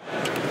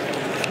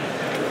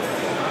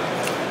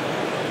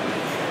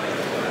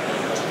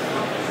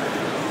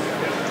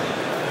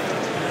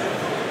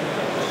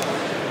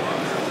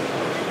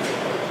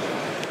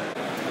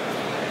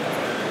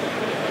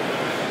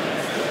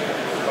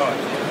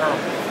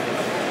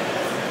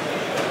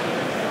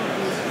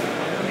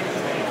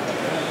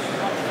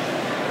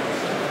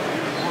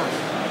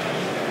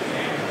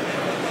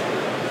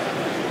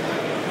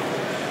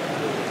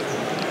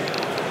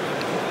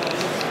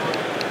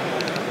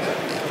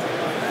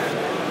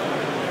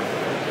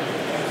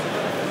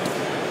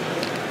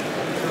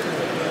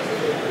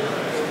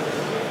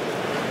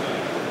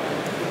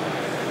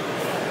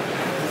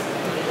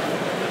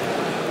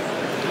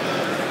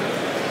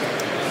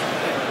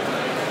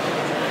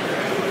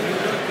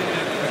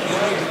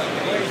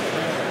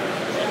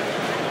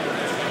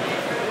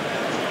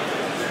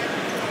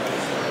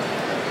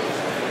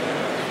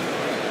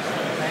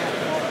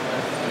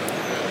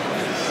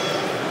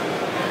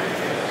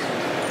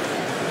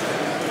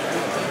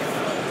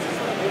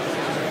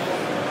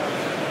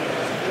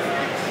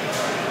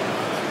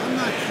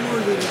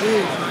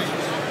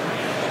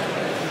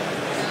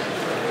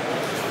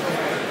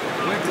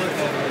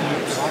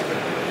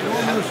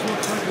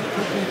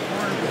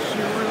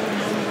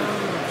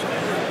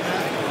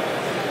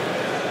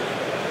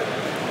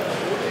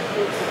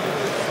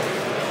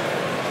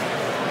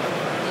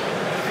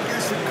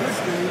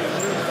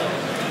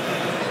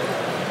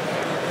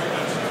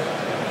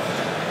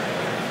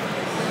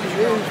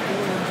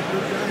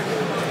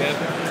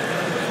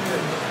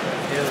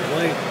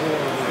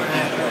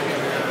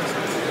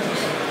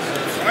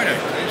 Friday.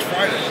 Today's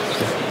Friday.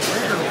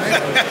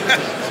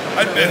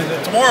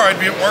 Tomorrow I'd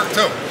be at work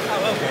too.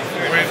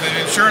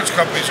 The insurance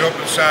company's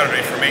open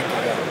Saturday from 8 to 1.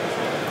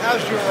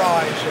 How's your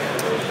eyes?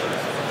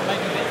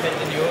 Maybe a bit better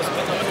than yours,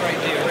 but not a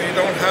great deal. Well, you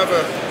don't have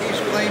a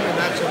claiming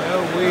that's an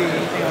OV.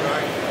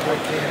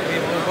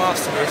 We're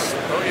Bostonists.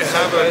 Oh, you So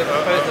have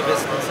both of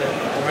us can say a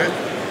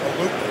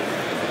loop.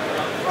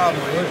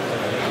 probably.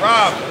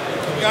 Rob,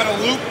 you got a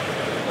loop?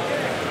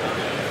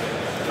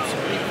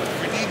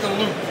 We need the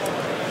loop.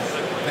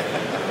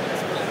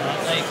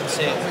 Now you can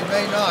see it. We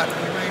may not.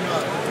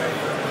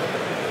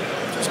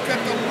 Just get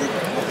the loop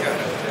and look at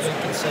it. You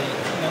can see it.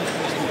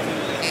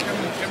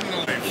 Give me the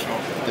loop.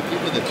 The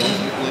people that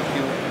don't live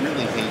here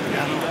really hate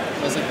me. I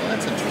was like, well,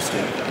 that's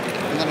interesting.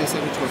 And then I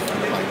said it to a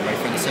friend of mine. My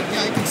friend said,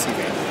 yeah, I can see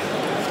that.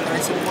 And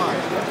I said, why?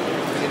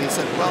 And he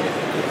said, well,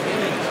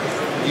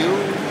 you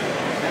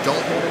don't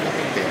hold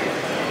anything back.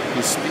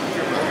 You speak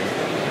your mind.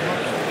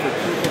 For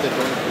people that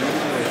don't agree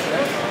with you,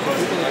 for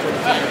people that don't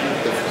agree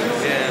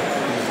with you,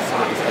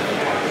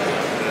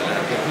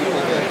 the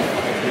people that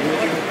agree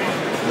with you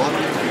love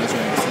you because you're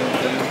the same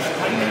thing.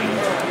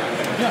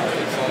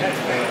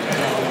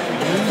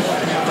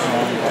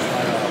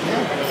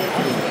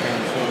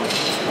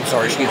 I'm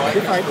sorry, excuse me.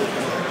 You're fine.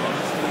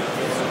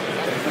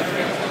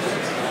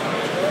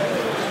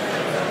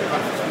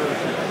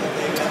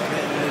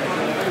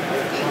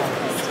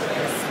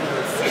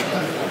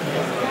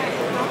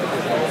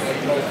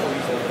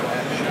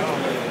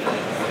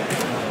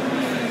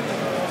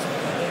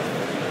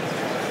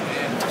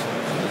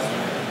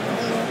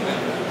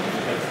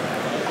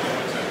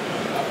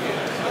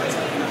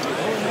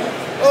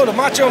 Oh, the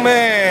Macho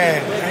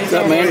Man. What's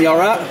up, man? You all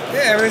right?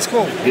 Yeah, everything's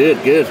cool.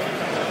 Good, good.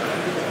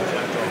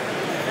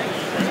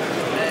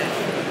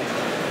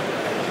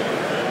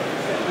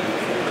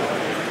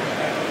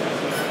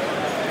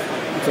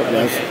 What's up,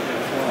 guys?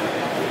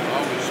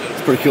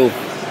 It's pretty cool.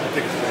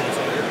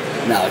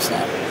 No, it's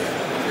not.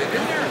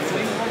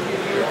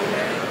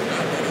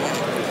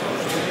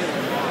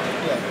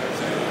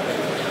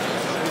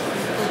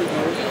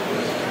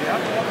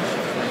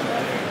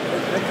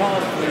 They call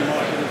it flea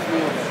market. It's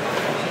more.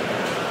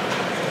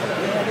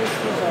 Yeah, this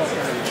is all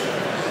right.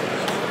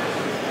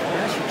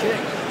 That's your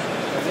check.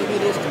 Maybe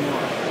it is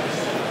tomorrow.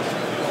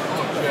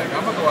 Check.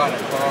 I'm gonna go out in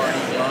the car and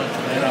eat lunch,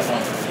 and then I'm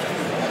on.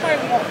 I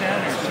might walk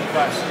down there and see if I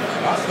see.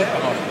 I'm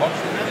slipping on a bunch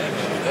of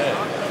things today.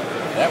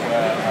 That way I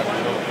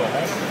can go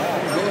home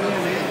tomorrow. Go in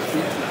and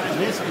ask.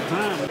 Miss the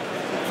time.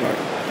 Sorry.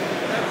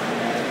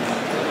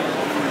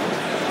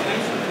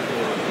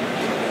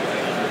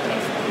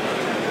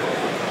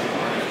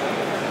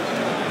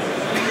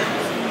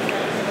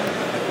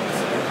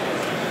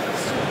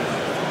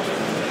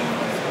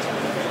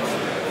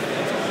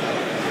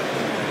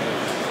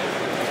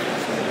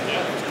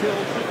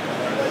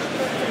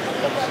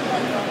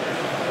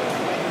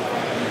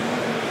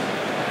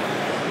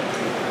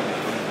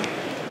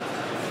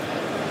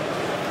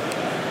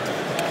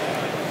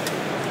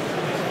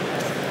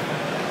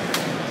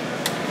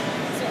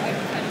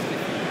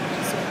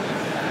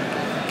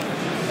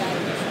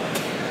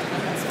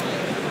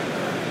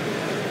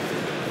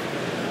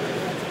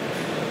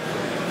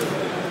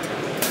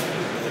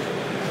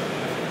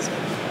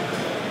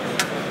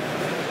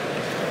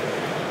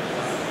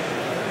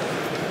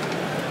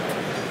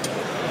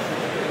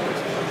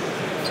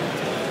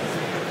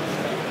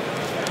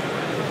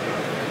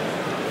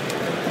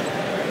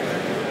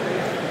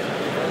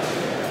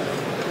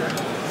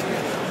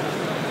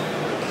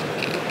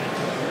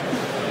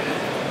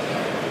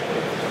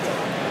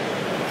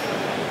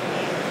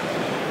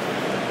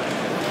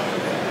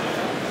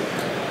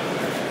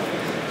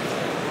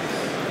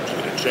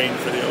 Chain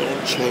for the other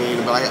one? Chain,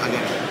 but I got it.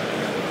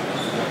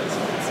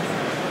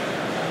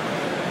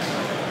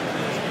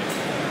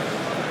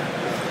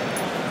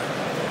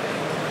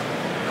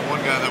 The one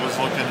guy that was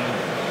looking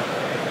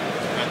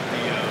at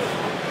the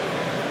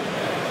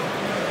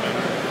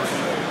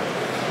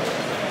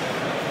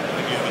I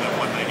think you have it at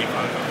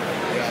 195.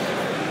 Yeah.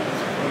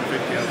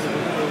 150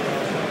 outside.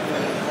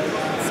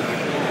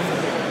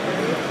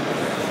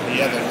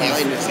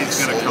 He's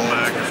going to come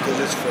back.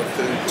 Because it's for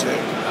food too.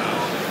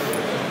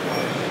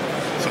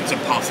 So it's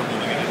impossible to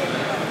get it.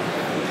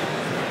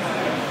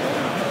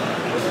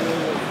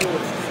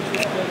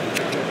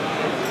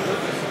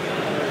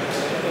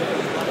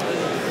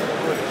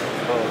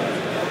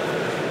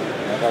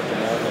 I got to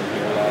know him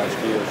here last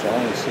year, so I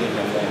only seen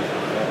him then.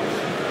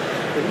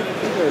 But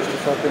he goes to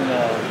fucking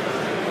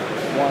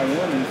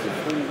Wyoming for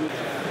 3 weeks.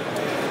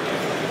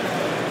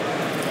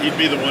 He'd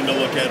be the one to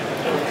look at.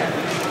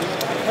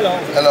 Hello.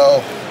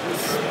 Hello.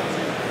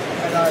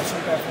 Hello, it's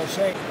okay for a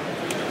shake.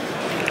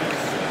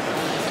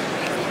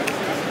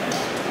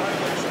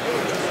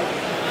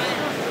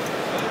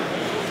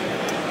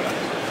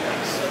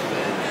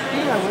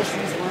 I wish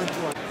these weren't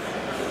like.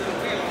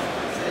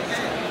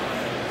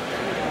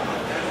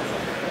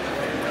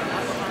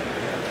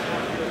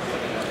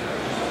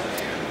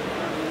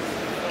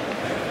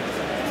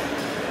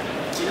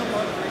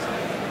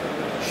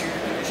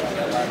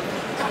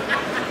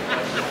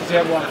 Does he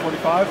have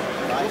 145?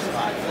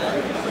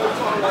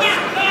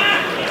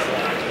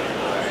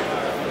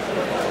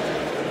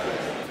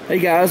 Hey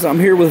guys, I'm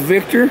here with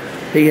Victor.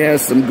 He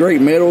has some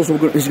great medals.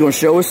 He's going to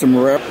show us some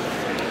rare.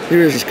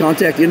 Here is his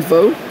contact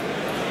info.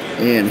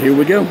 And here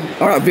we go.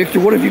 All right, Victor,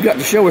 what have you got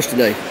to show us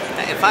today?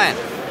 Hey, fine.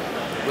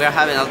 We are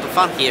having a lot of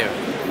fun here.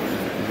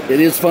 It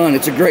is fun.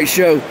 It's a great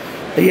show.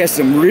 He has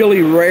some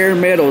really rare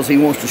metals he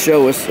wants to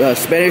show us,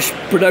 Spanish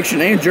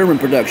production and German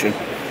production.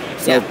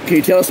 So, can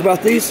you tell us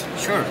about these?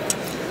 Sure.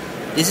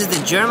 This is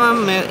the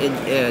German,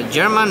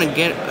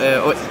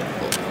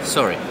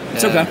 sorry.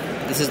 It's okay.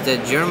 This is the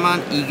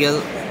German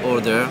Eagle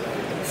Order,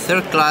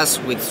 3rd class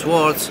with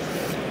swords.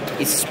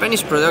 It's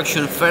Spanish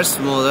production, first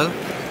model.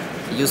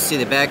 You see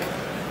the back.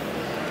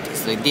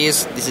 It's like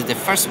this. This is the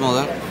first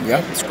model.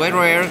 Yeah. It's quite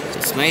rare.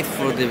 It's made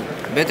for the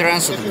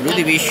veterans of the Blue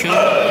Division.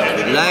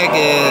 Like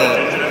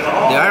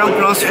the Iron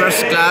Cross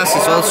first class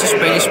is also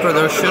Spanish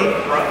production,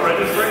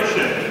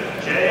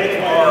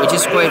 which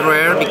is quite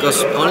rare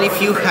because only a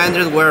few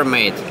hundred were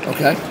made.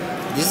 Okay.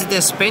 This is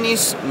the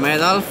Spanish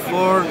medal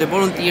for the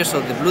volunteers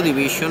of the Blue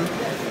Division.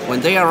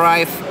 When they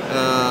arrive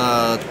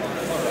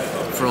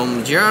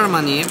from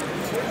Germany,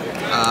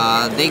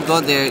 they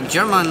got the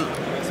German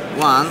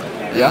one,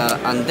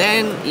 and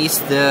then is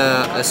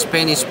the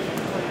Spanish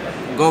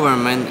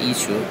government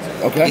issue.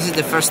 Okay. This is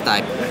the first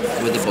type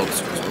with the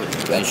box.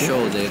 So I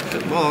show the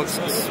box.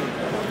 It's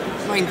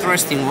an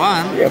interesting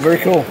one. Yeah, very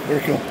cool.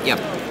 Very cool. Yep.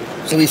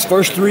 So these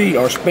first 3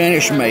 are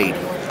Spanish made.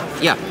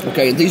 Yeah.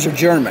 Okay, and these are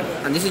German.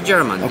 And this is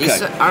German. Okay.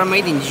 These are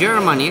made in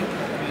Germany.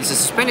 This is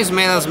Spanish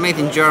medals made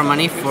in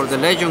Germany for the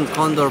Legion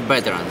Condor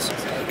veterans.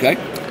 Okay.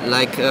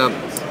 Like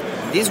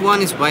this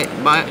one is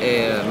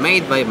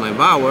made by my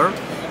Bauer.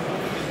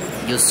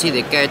 You see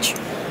the catch.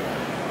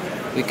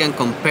 We can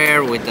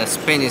compare with the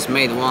Spanish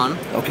made one.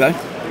 Okay.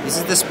 This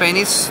is the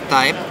Spanish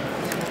type,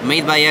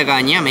 made by a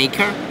Gaña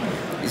maker.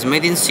 It's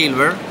made in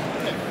silver.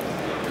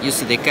 You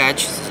see the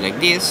catch, it's like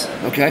this.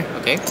 Okay.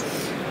 Okay.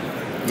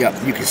 Yeah,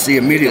 you can see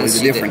immediately the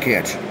different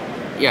catch.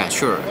 Yeah,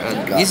 sure.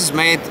 This is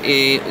made,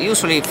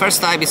 usually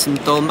first type is in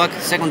tombak,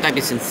 second type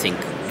is in zinc.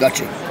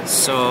 Gotcha.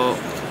 So,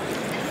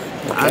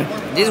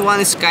 this one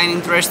is kind of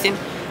interesting.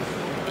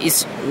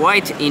 It's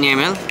white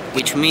enamel,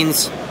 which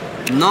means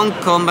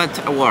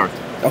non-combat award.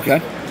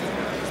 Okay.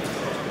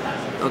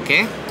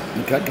 Okay.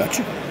 Okay,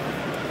 gotcha.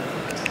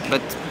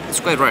 But it's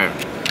quite rare.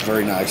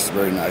 Very nice,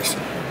 very nice.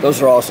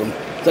 Those are awesome.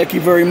 Thank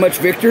you very much,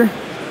 Victor.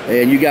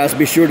 And you guys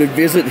be sure to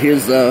visit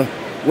his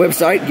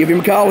website. Give him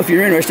a call if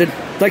you're interested.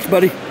 Thanks,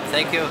 buddy.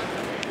 Thank you.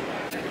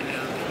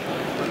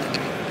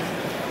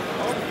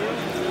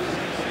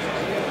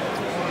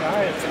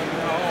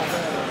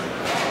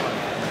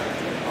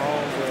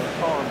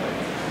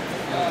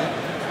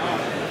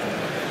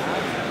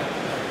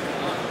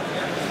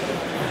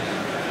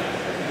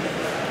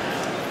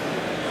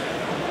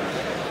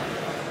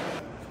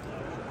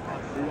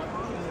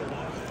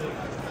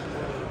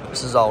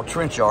 This is all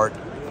trench art.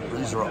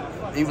 These are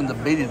even the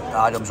beaded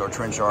items are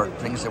trench art,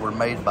 things that were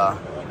made by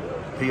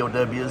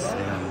POWs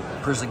in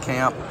prison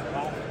camp.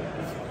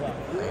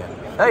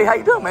 And, hey, how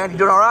you doing, man? You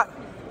doing all right?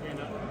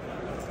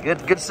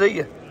 Good to see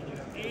you.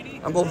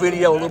 I'm gonna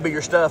video a little bit of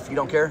your stuff. You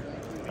don't care?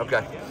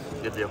 Okay,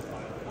 good deal.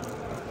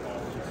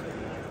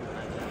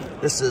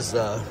 This is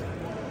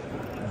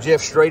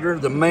Jeff Strader,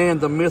 the man,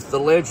 the myth, the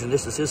legend.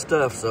 This is his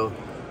stuff. So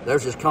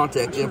there's his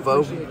contact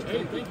info.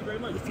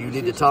 If you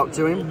need to talk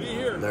to him,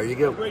 there you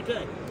go.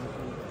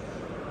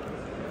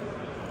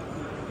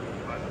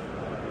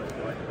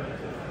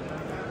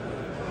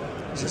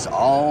 This is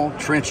all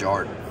trench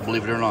art,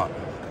 believe it or not.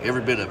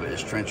 Every bit of it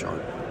is trench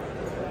art.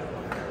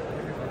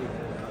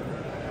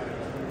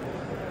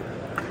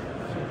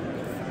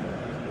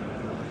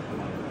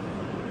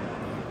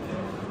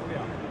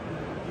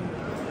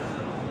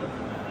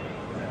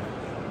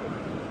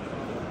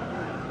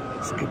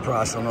 It's a good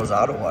price on those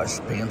auto-wash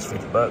pins,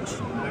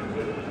 $50.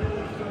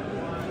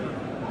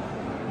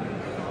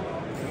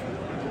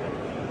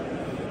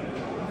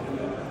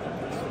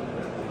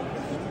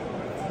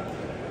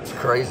 It's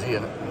crazy,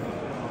 and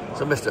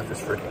some of this stuff is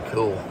freaking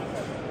cool.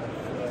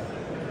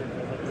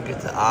 Look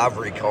at the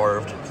ivory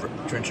carved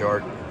trench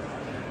art.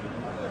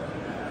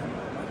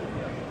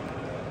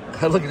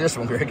 Look at this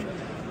one, Greg.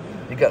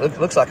 You got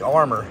looks like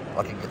armor,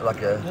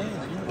 like a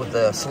with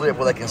a slit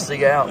where they can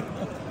see out.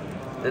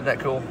 Isn't that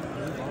cool?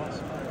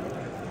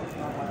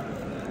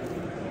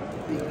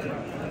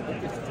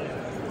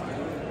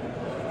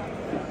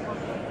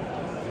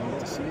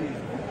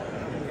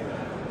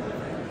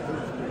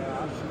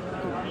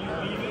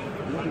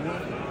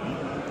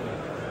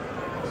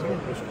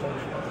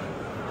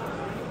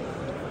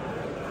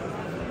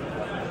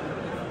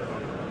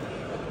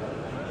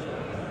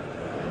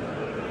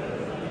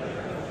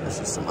 This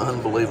is some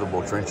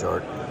unbelievable trench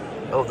art.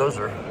 Oh, those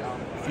are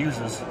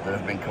fuses that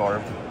have been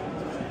carved.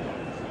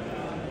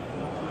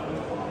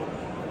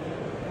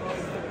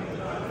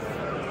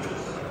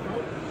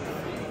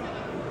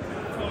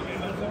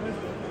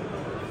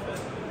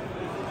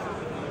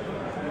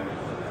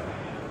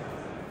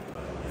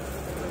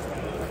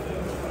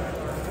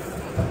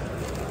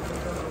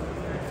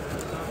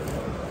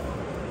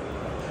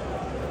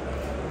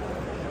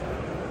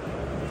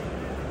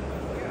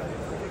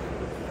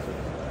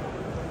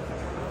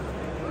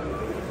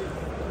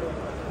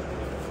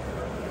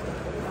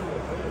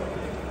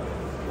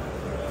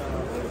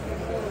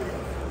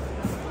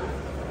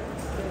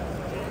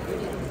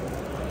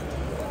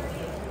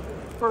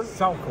 Salford?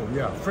 Salford,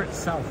 yeah, Fritz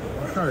Salford.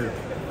 I'll show you.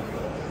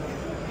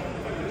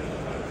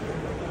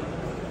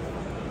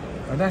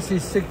 And that's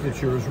his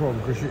signature as well,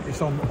 because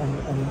it's on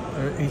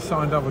he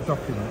signed other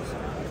documents.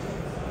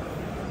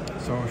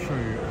 So I'll show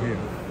you here.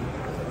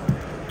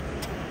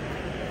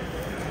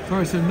 So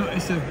it's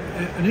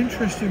an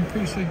interesting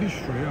piece of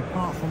history,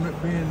 apart from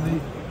it being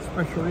the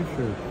special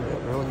issue.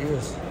 It really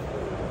is.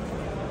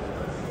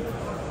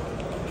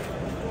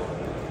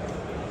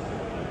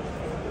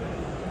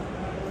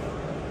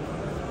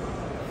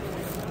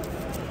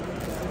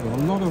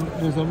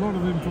 There's a lot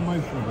of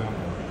information about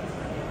them.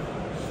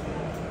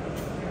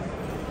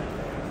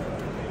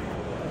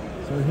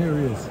 So here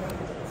he is,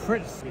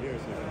 Fritz.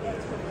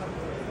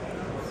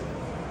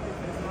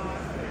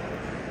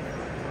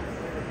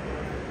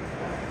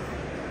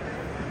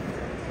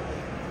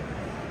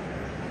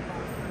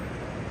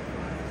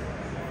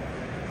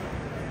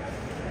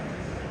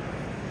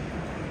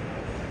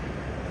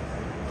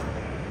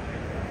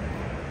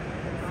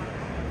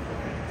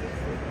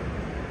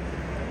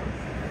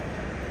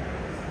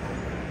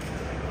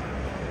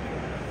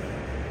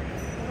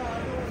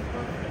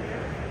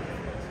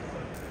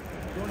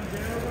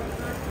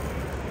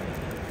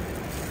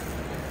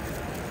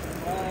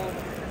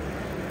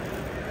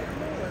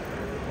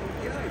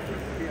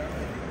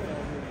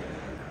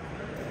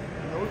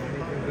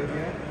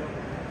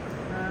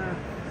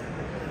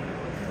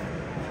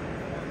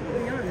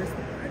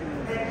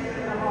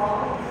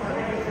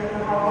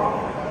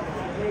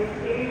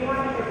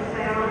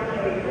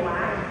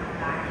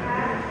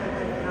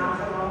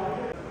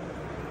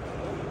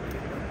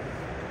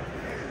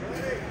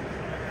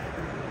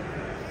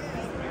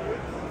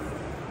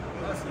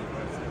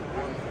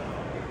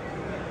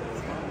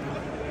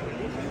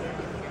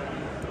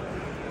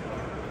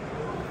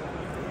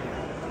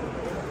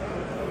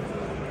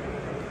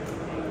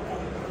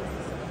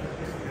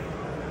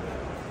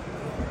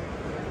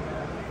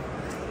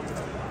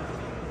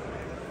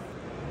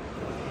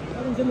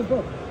 In the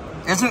book.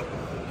 Is it?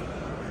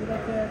 See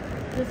that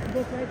this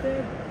book right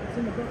there? It's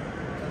in the book.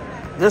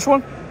 This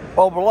one?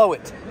 Oh, below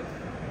it.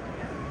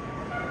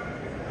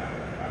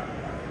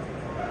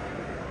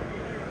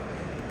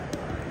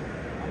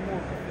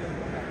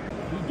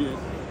 He did,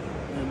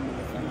 and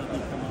I let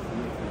him come up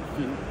with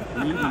it.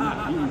 And he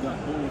even got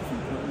bullets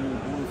and put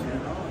bullets in,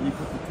 and he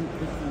put the two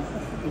pictures,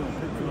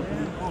 picture up,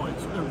 and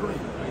they're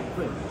great,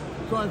 great.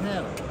 So I've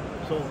had them.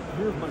 So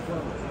here's my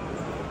problem.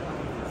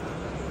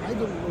 I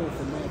don't know if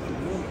the match is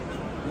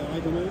numbers. Now I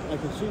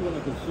can see what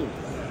I can see,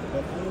 but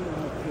I don't know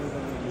how clear I'm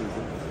going to use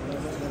it. And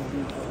I'm not going to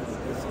use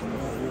it.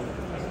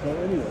 So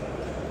anyway,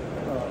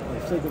 I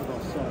was thinking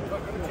about size.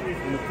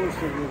 And the first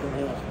thing you're going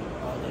to ask me,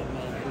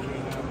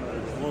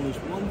 well,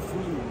 there's one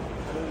friend of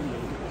mine told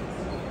me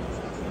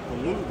the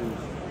Louisville,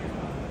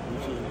 he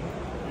said,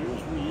 it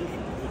was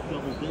reissued with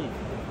double date.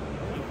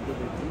 They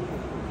were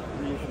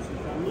reissued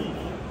with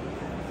police.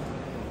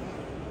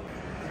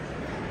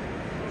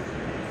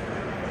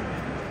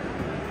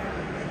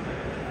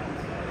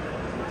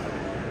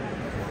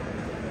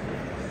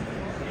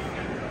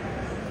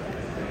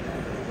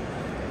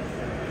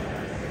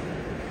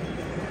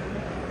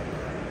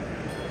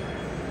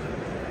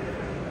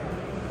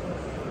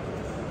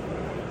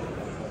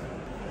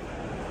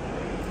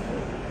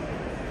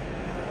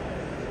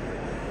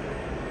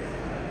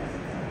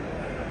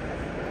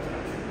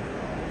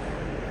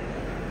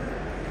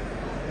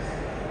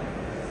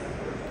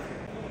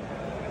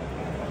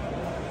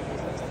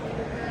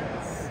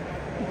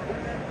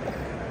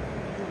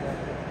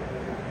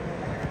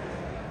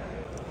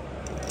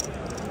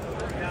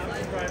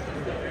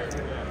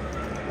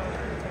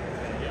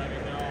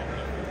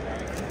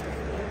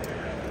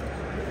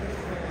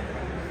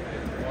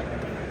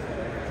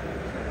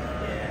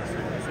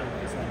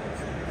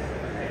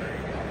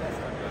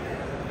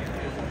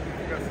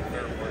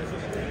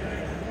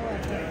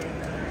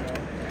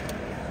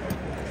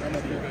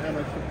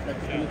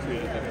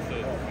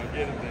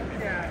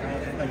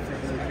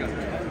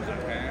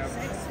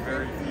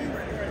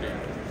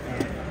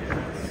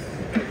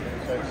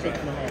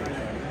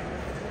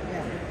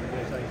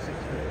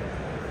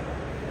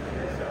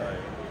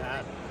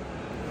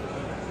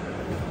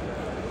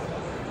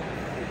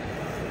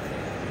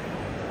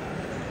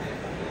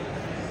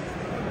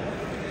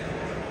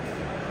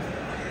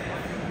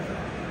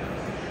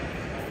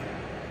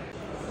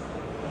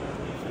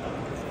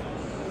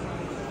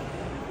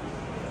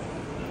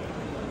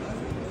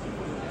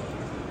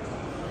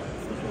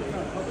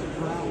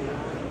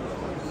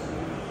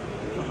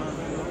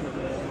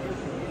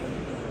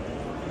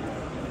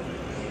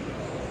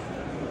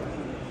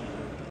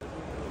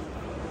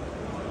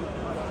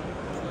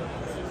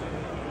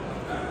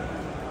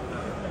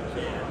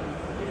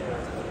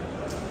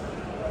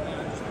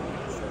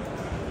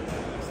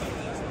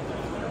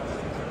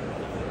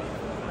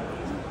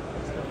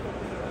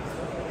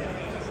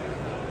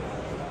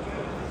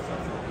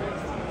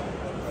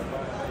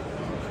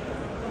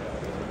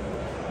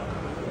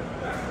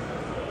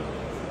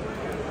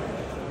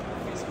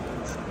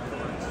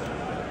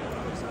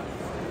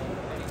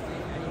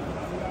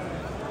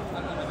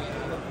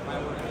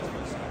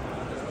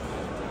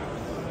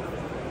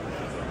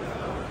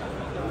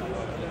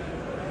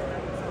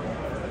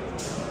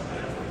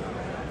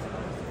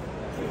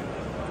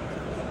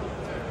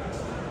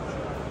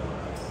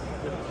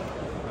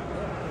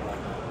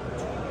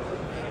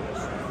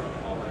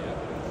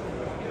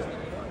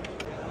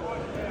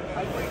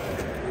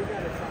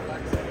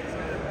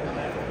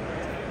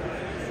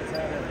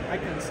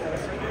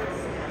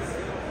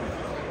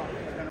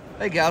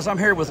 Hey guys, I'm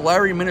here with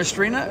Larry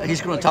Minestrina.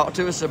 He's going to talk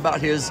to us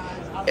about his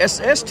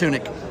SS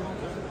tunic.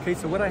 Okay,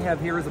 so what I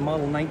have here is a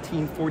model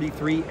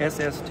 1943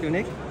 SS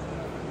tunic.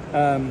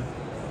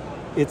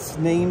 It's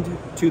named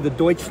to the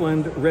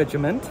Deutschland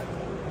Regiment,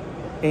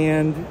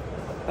 and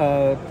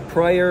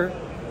prior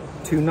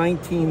to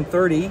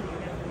 1930,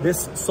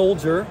 this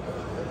soldier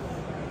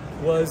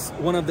was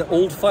one of the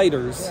old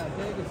fighters,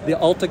 the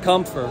Alte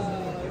Kampfer,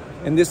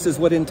 and this is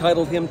what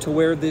entitled him to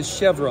wear this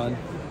chevron.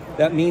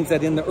 That means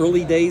that in the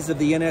early days of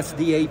the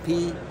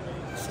NSDAP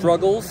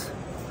struggles,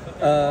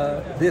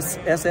 this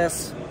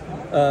SS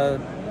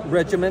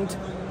regiment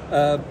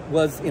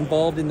was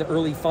involved in the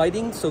early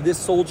fighting, so this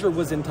soldier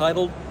was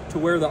entitled to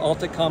wear the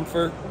Alte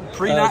Kampfer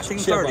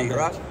Pre-1930,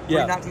 right?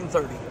 Yeah.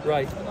 Pre-1930.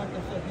 Right.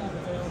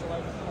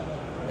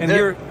 And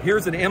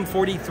here's an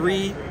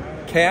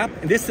M43 cap,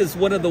 and this is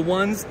one of the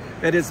ones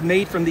that is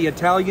made from the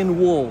Italian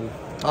wool.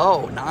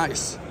 Oh,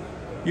 nice.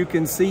 You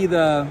can see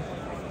the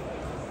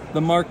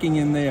marking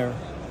in there.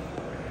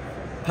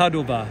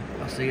 Padova.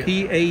 I see it.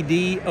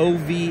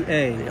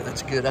 P-A-D-O-V-A. Yeah,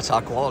 that's good. That's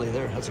high quality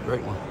there. That's a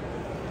great one,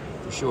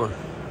 for sure.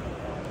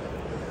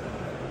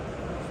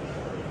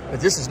 But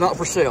this is not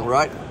for sale,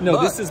 right? No,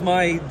 but this is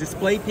my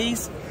display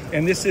piece,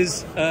 and this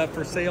is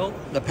for sale.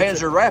 The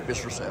Panzer Wrap is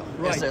for sale.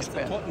 Right. SS It's a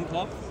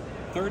Totenkopf,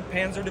 3rd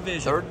Panzer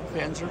Division. 3rd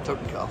Panzer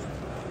Totenkopf.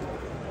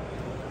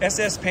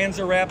 SS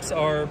Panzer Wraps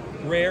are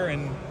rare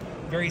and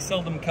very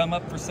seldom come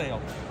up for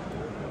sale.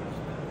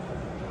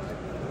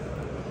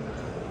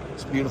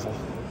 It's beautiful.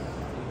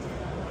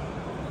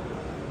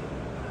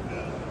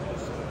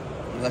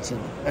 That's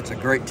a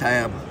great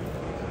tab.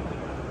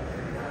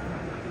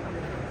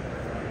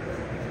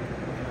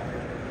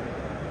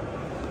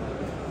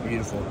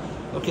 Beautiful.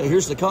 Okay,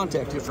 here's the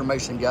contact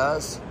information,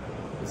 guys.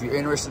 If you're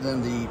interested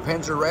in the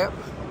Panzer Wrap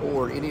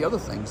or any other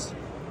things.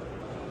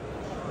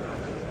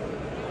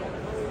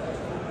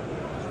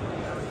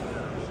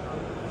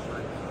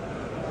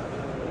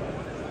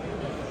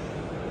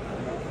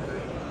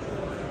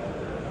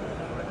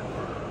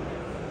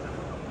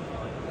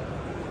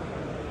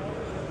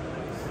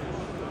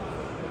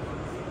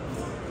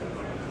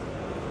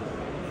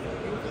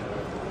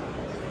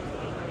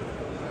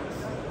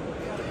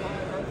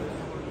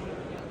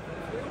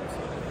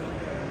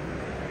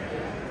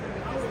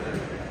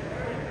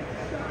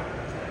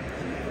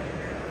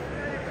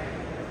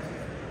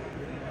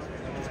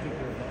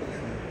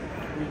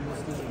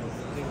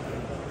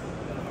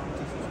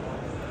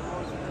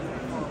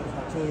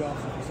 Artillery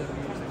officer for 7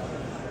 years.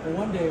 But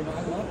one day, I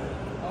loved it.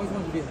 I always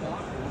wanted to be a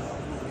doctor.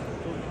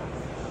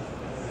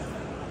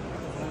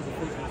 When I was a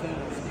first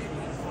lieutenant,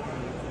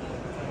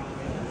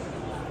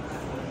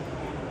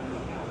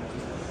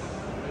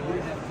 we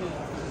didn't have kids.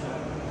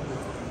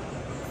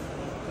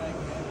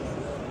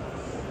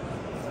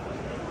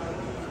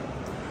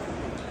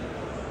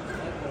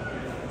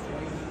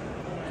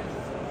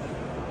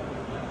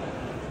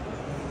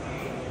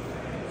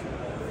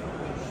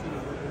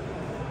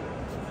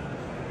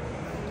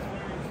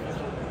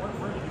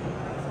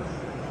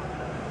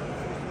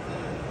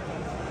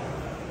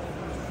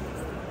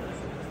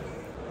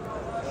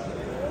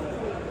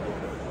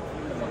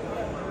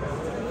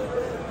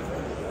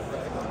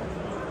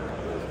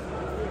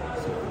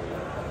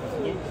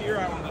 Here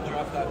I want to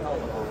drop that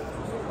helmet off.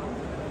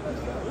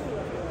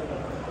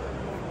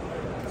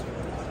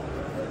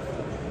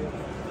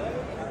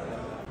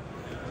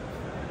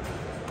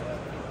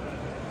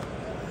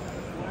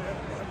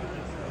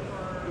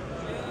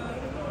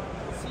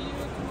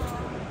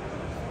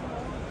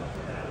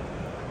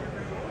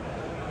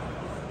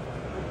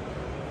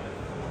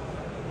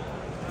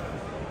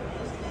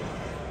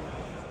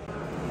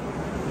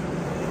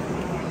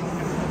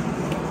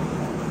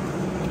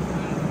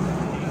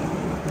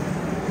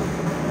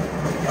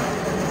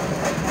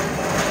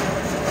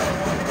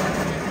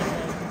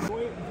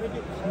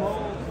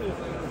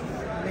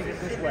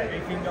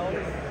 $18,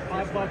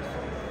 $5.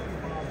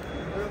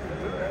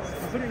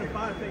 I'm putting in a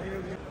 5 thinking it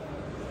was.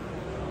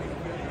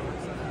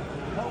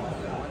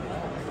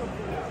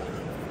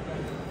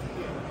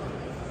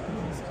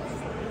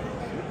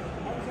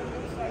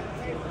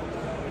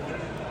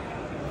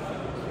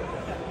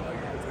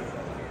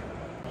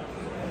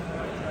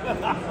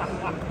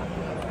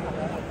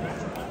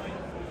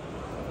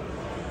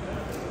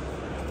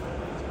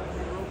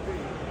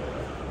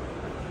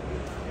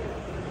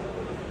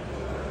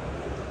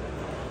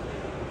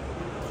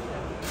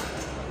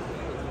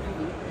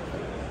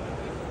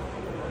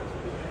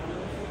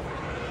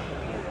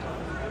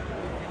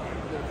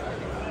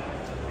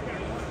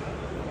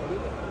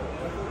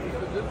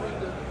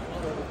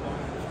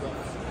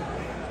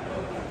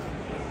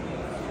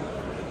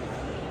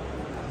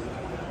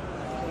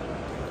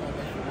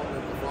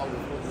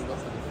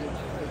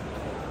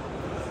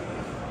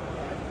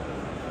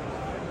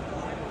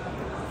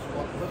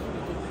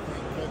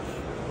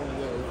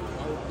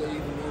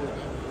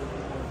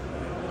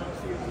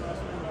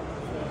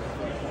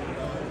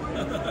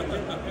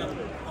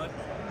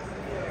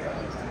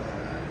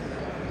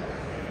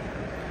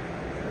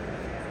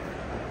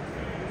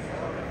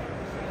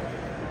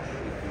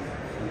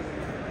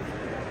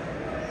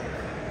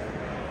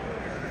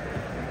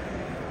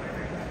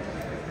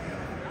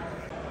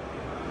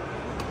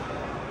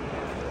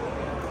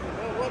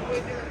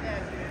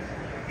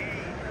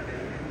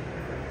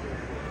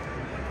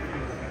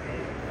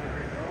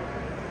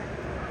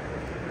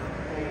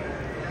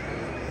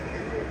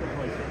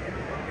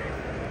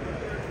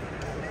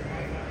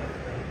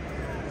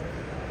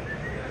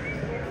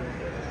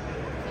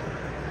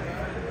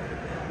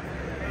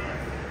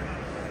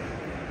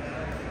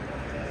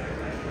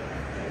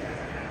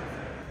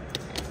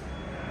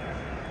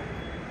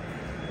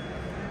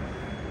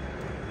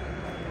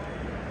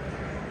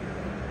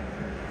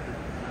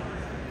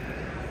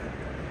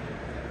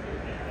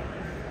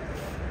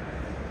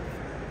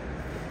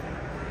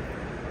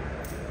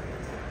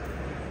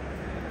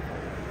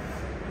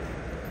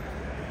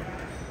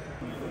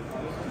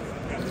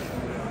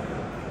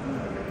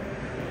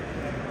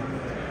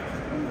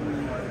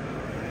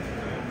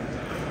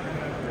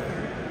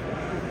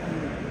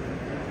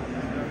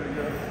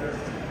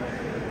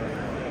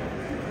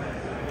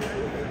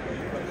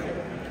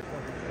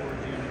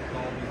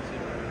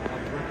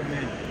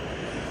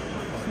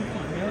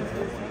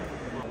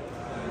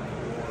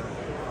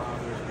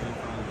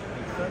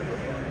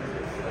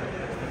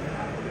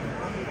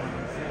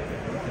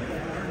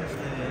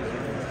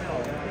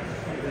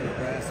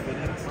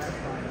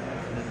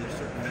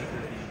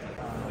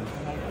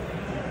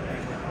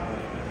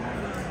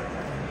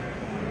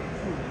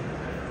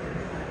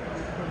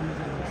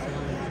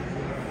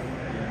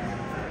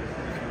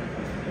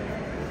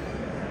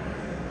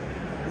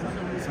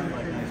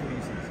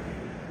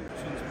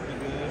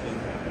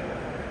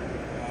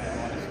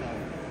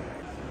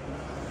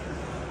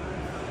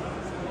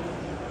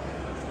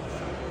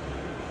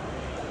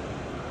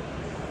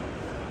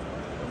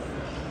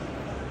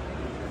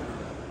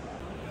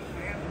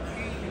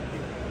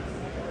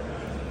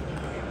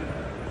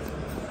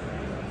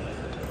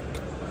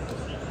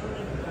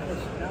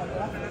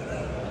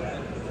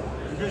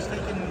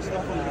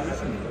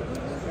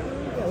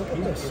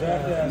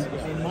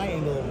 In my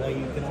angle of light,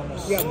 you can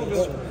almost see this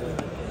one.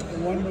 The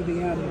one with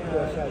the end, of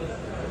course,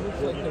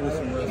 looks like there was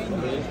some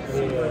restoration.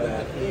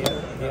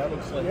 Yeah,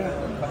 looks like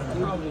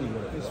probably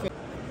works.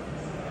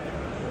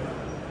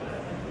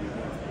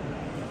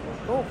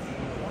 Oh,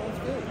 that's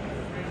good.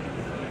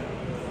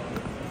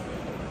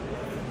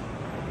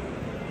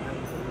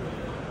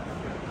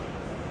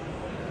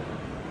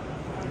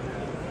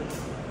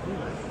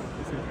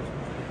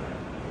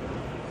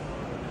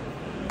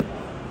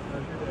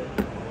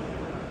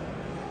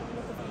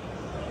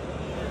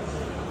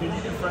 Can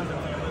you do friends and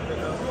family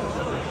pickups?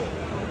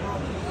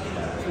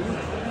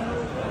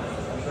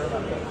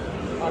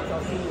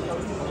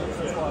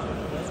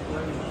 That's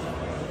great.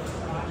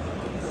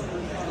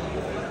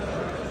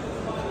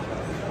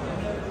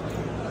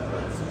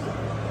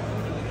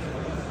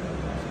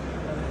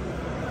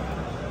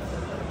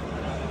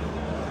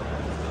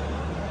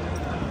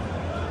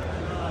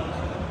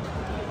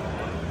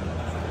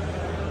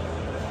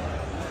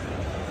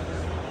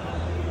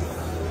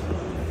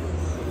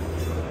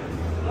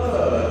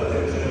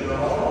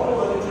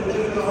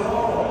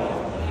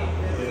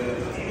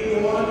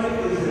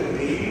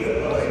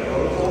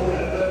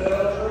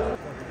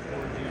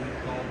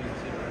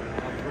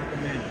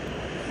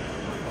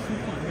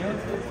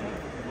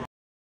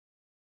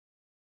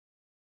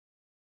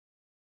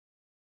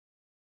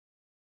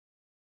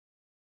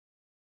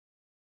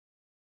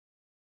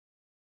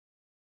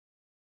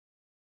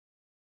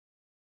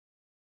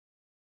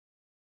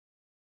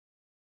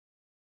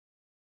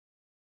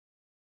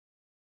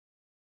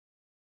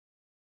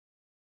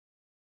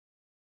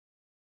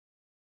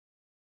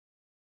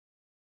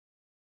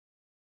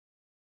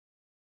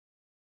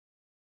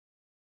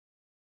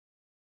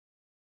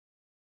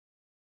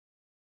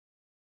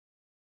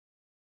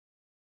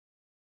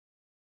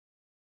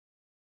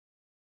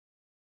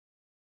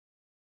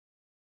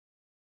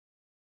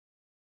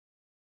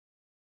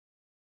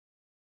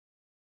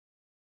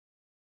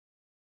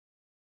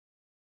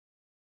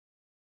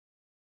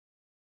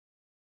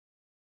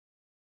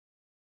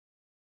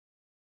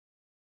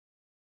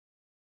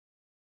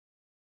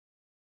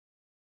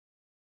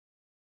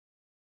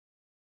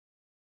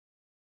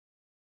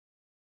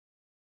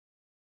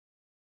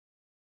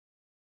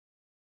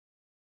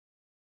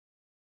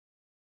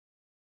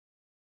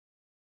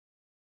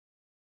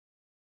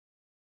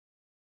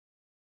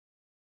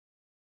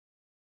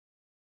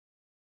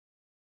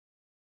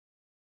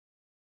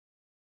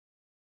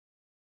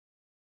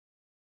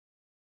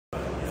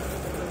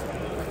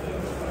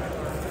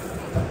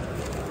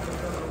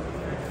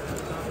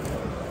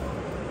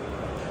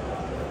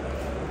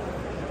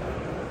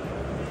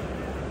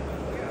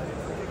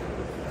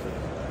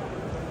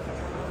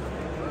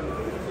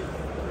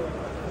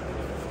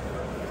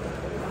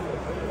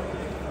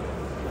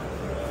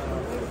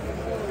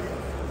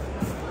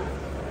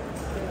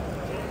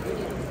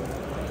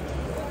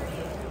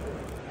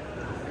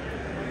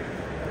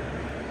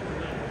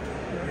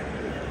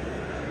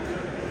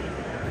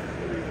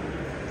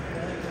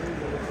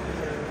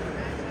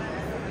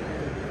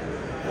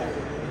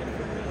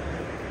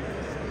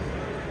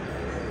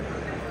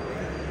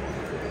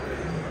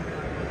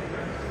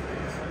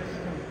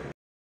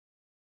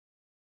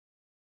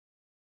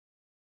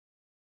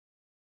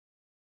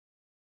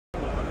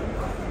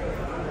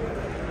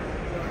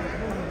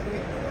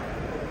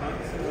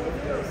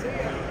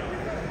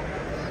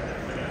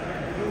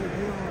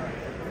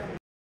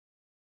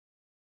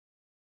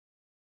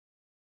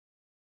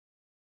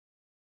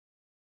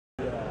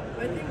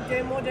 I think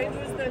they're more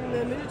dangerous than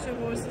the miniature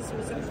horses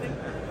or something.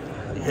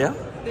 Yeah?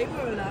 They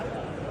were allowed.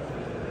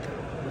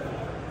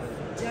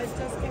 Yeah, it's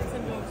just cats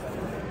and dogs.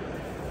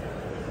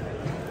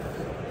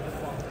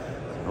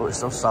 Oh, it's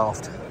so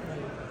soft.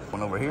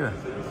 One over here.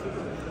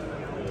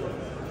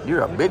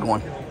 You're a big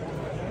one.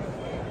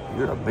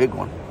 You're a big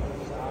one.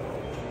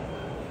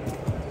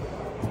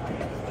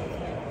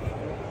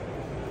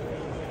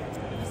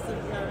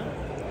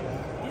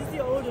 He's the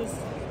oldest.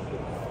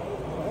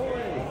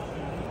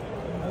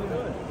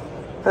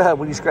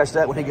 When you scratch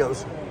that when he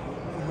goes.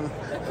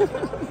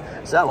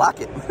 So I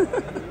like it.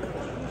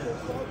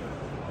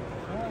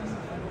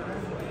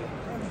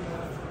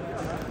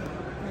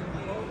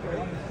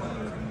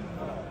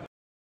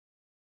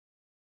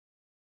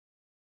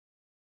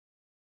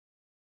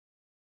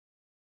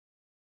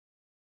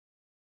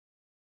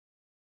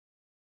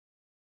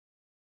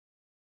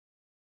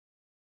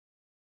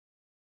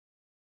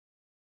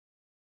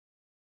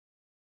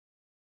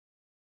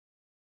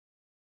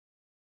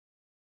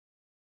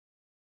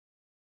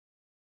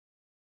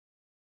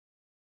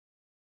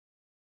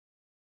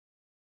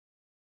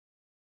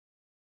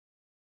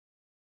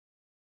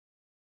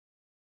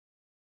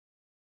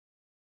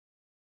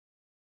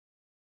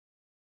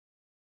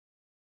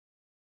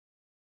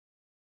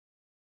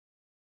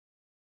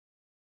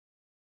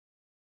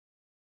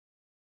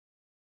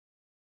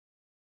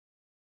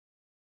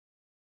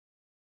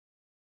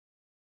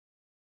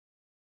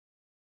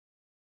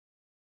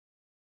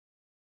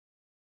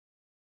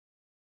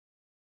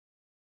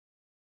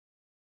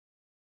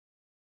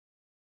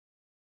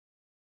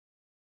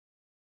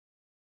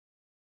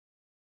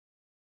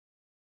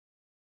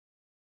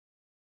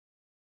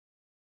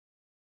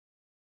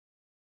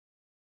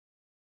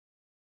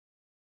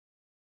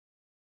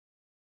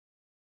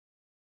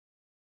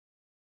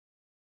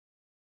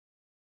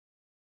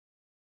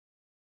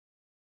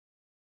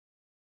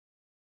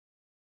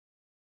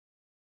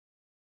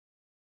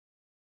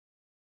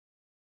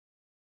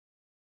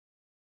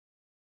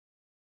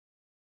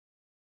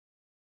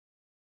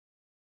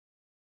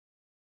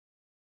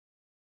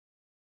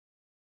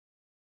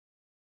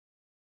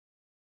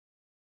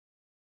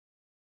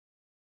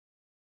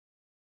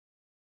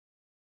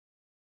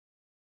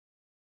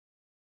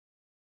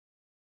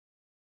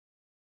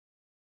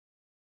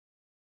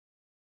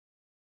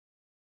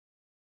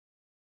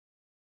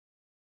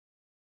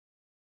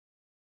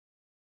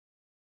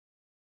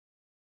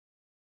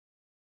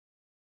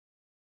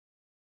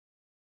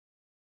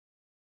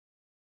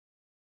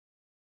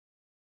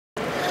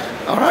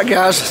 All right,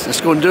 guys, that's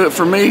going to do it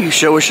for me.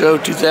 Show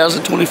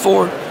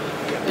 2024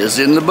 is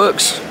in the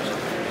books.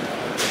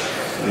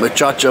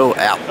 Muchacho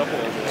out.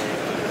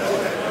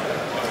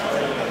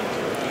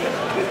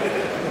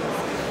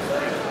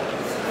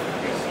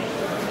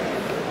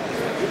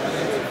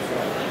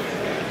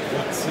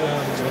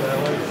 Let's